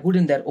different. They are good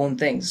in their own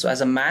things. So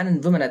as a man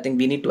and woman, I think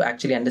we need to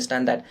actually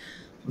understand that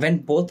when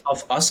both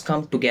of us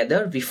come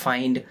together, we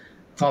find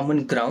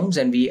common grounds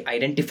and we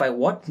identify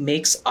what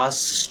makes us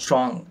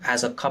strong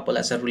as a couple,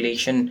 as a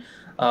relation,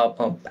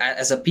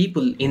 as a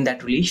people in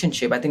that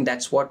relationship. I think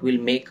that's what will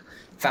make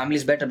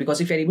families better, because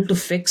if you're able to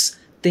fix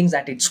things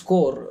at its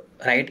core,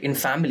 right, in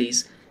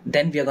families,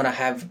 then we are going to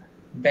have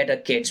better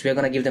kids. We are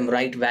going to give them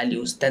right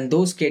values. Then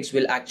those kids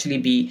will actually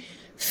be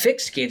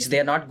fixed kids. They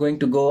are not going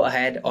to go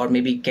ahead or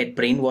maybe get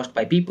brainwashed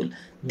by people.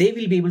 They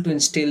will be able to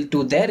instill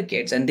to their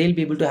kids, and they'll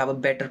be able to have a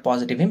better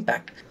positive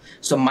impact.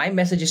 So my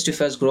message is to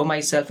first grow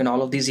myself in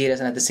all of these areas,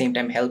 and at the same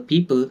time help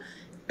people,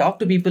 talk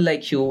to people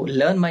like you,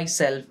 learn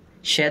myself,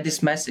 share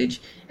this message,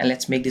 and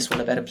let's make this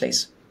world a better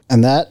place.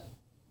 And that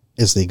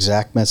is the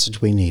exact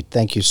message we need.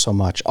 Thank you so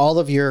much. All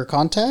of your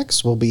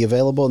contacts will be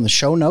available in the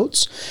show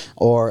notes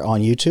or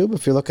on YouTube.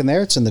 If you're looking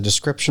there, it's in the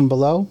description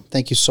below.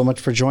 Thank you so much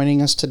for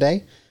joining us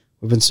today.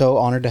 We've been so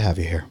honored to have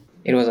you here.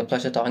 It was a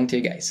pleasure talking to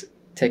you guys.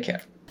 Take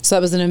care. So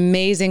that was an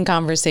amazing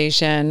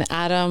conversation.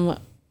 Adam,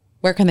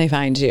 where can they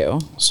find you?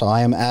 So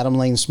I am Adam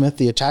Lane Smith,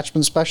 the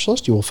attachment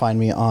specialist. You will find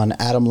me on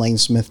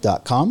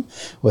adamlanesmith.com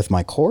with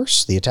my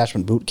course, the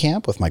Attachment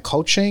Bootcamp, with my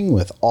coaching,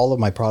 with all of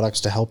my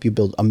products to help you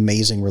build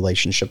amazing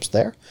relationships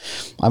there.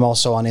 I'm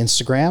also on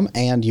Instagram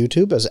and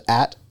YouTube as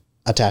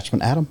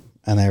 @AttachmentAdam,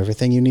 and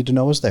everything you need to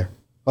know is there.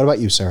 What about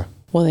you, Sarah?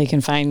 Well, they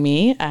can find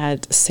me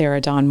at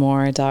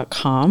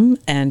sarahdawnmoore.com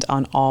and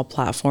on all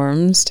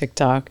platforms,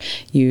 TikTok,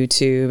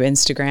 YouTube,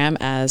 Instagram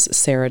as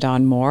Sarah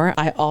Dawn Moore.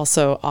 I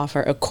also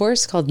offer a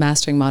course called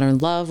Mastering Modern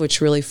Love,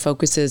 which really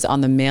focuses on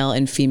the male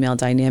and female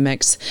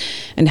dynamics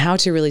and how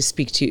to really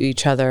speak to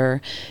each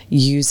other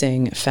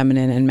using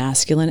feminine and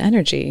masculine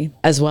energy,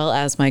 as well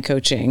as my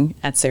coaching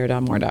at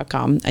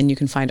sarahdawnmoore.com. And you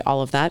can find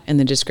all of that in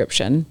the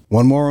description.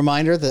 One more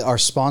reminder that our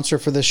sponsor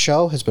for this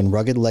show has been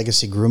Rugged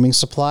Legacy Grooming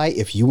Supply.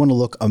 If you want to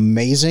look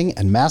amazing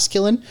and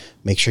masculine,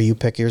 make sure you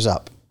pick yours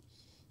up.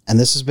 And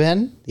this has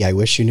been the I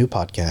Wish You Knew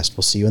podcast.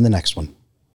 We'll see you in the next one.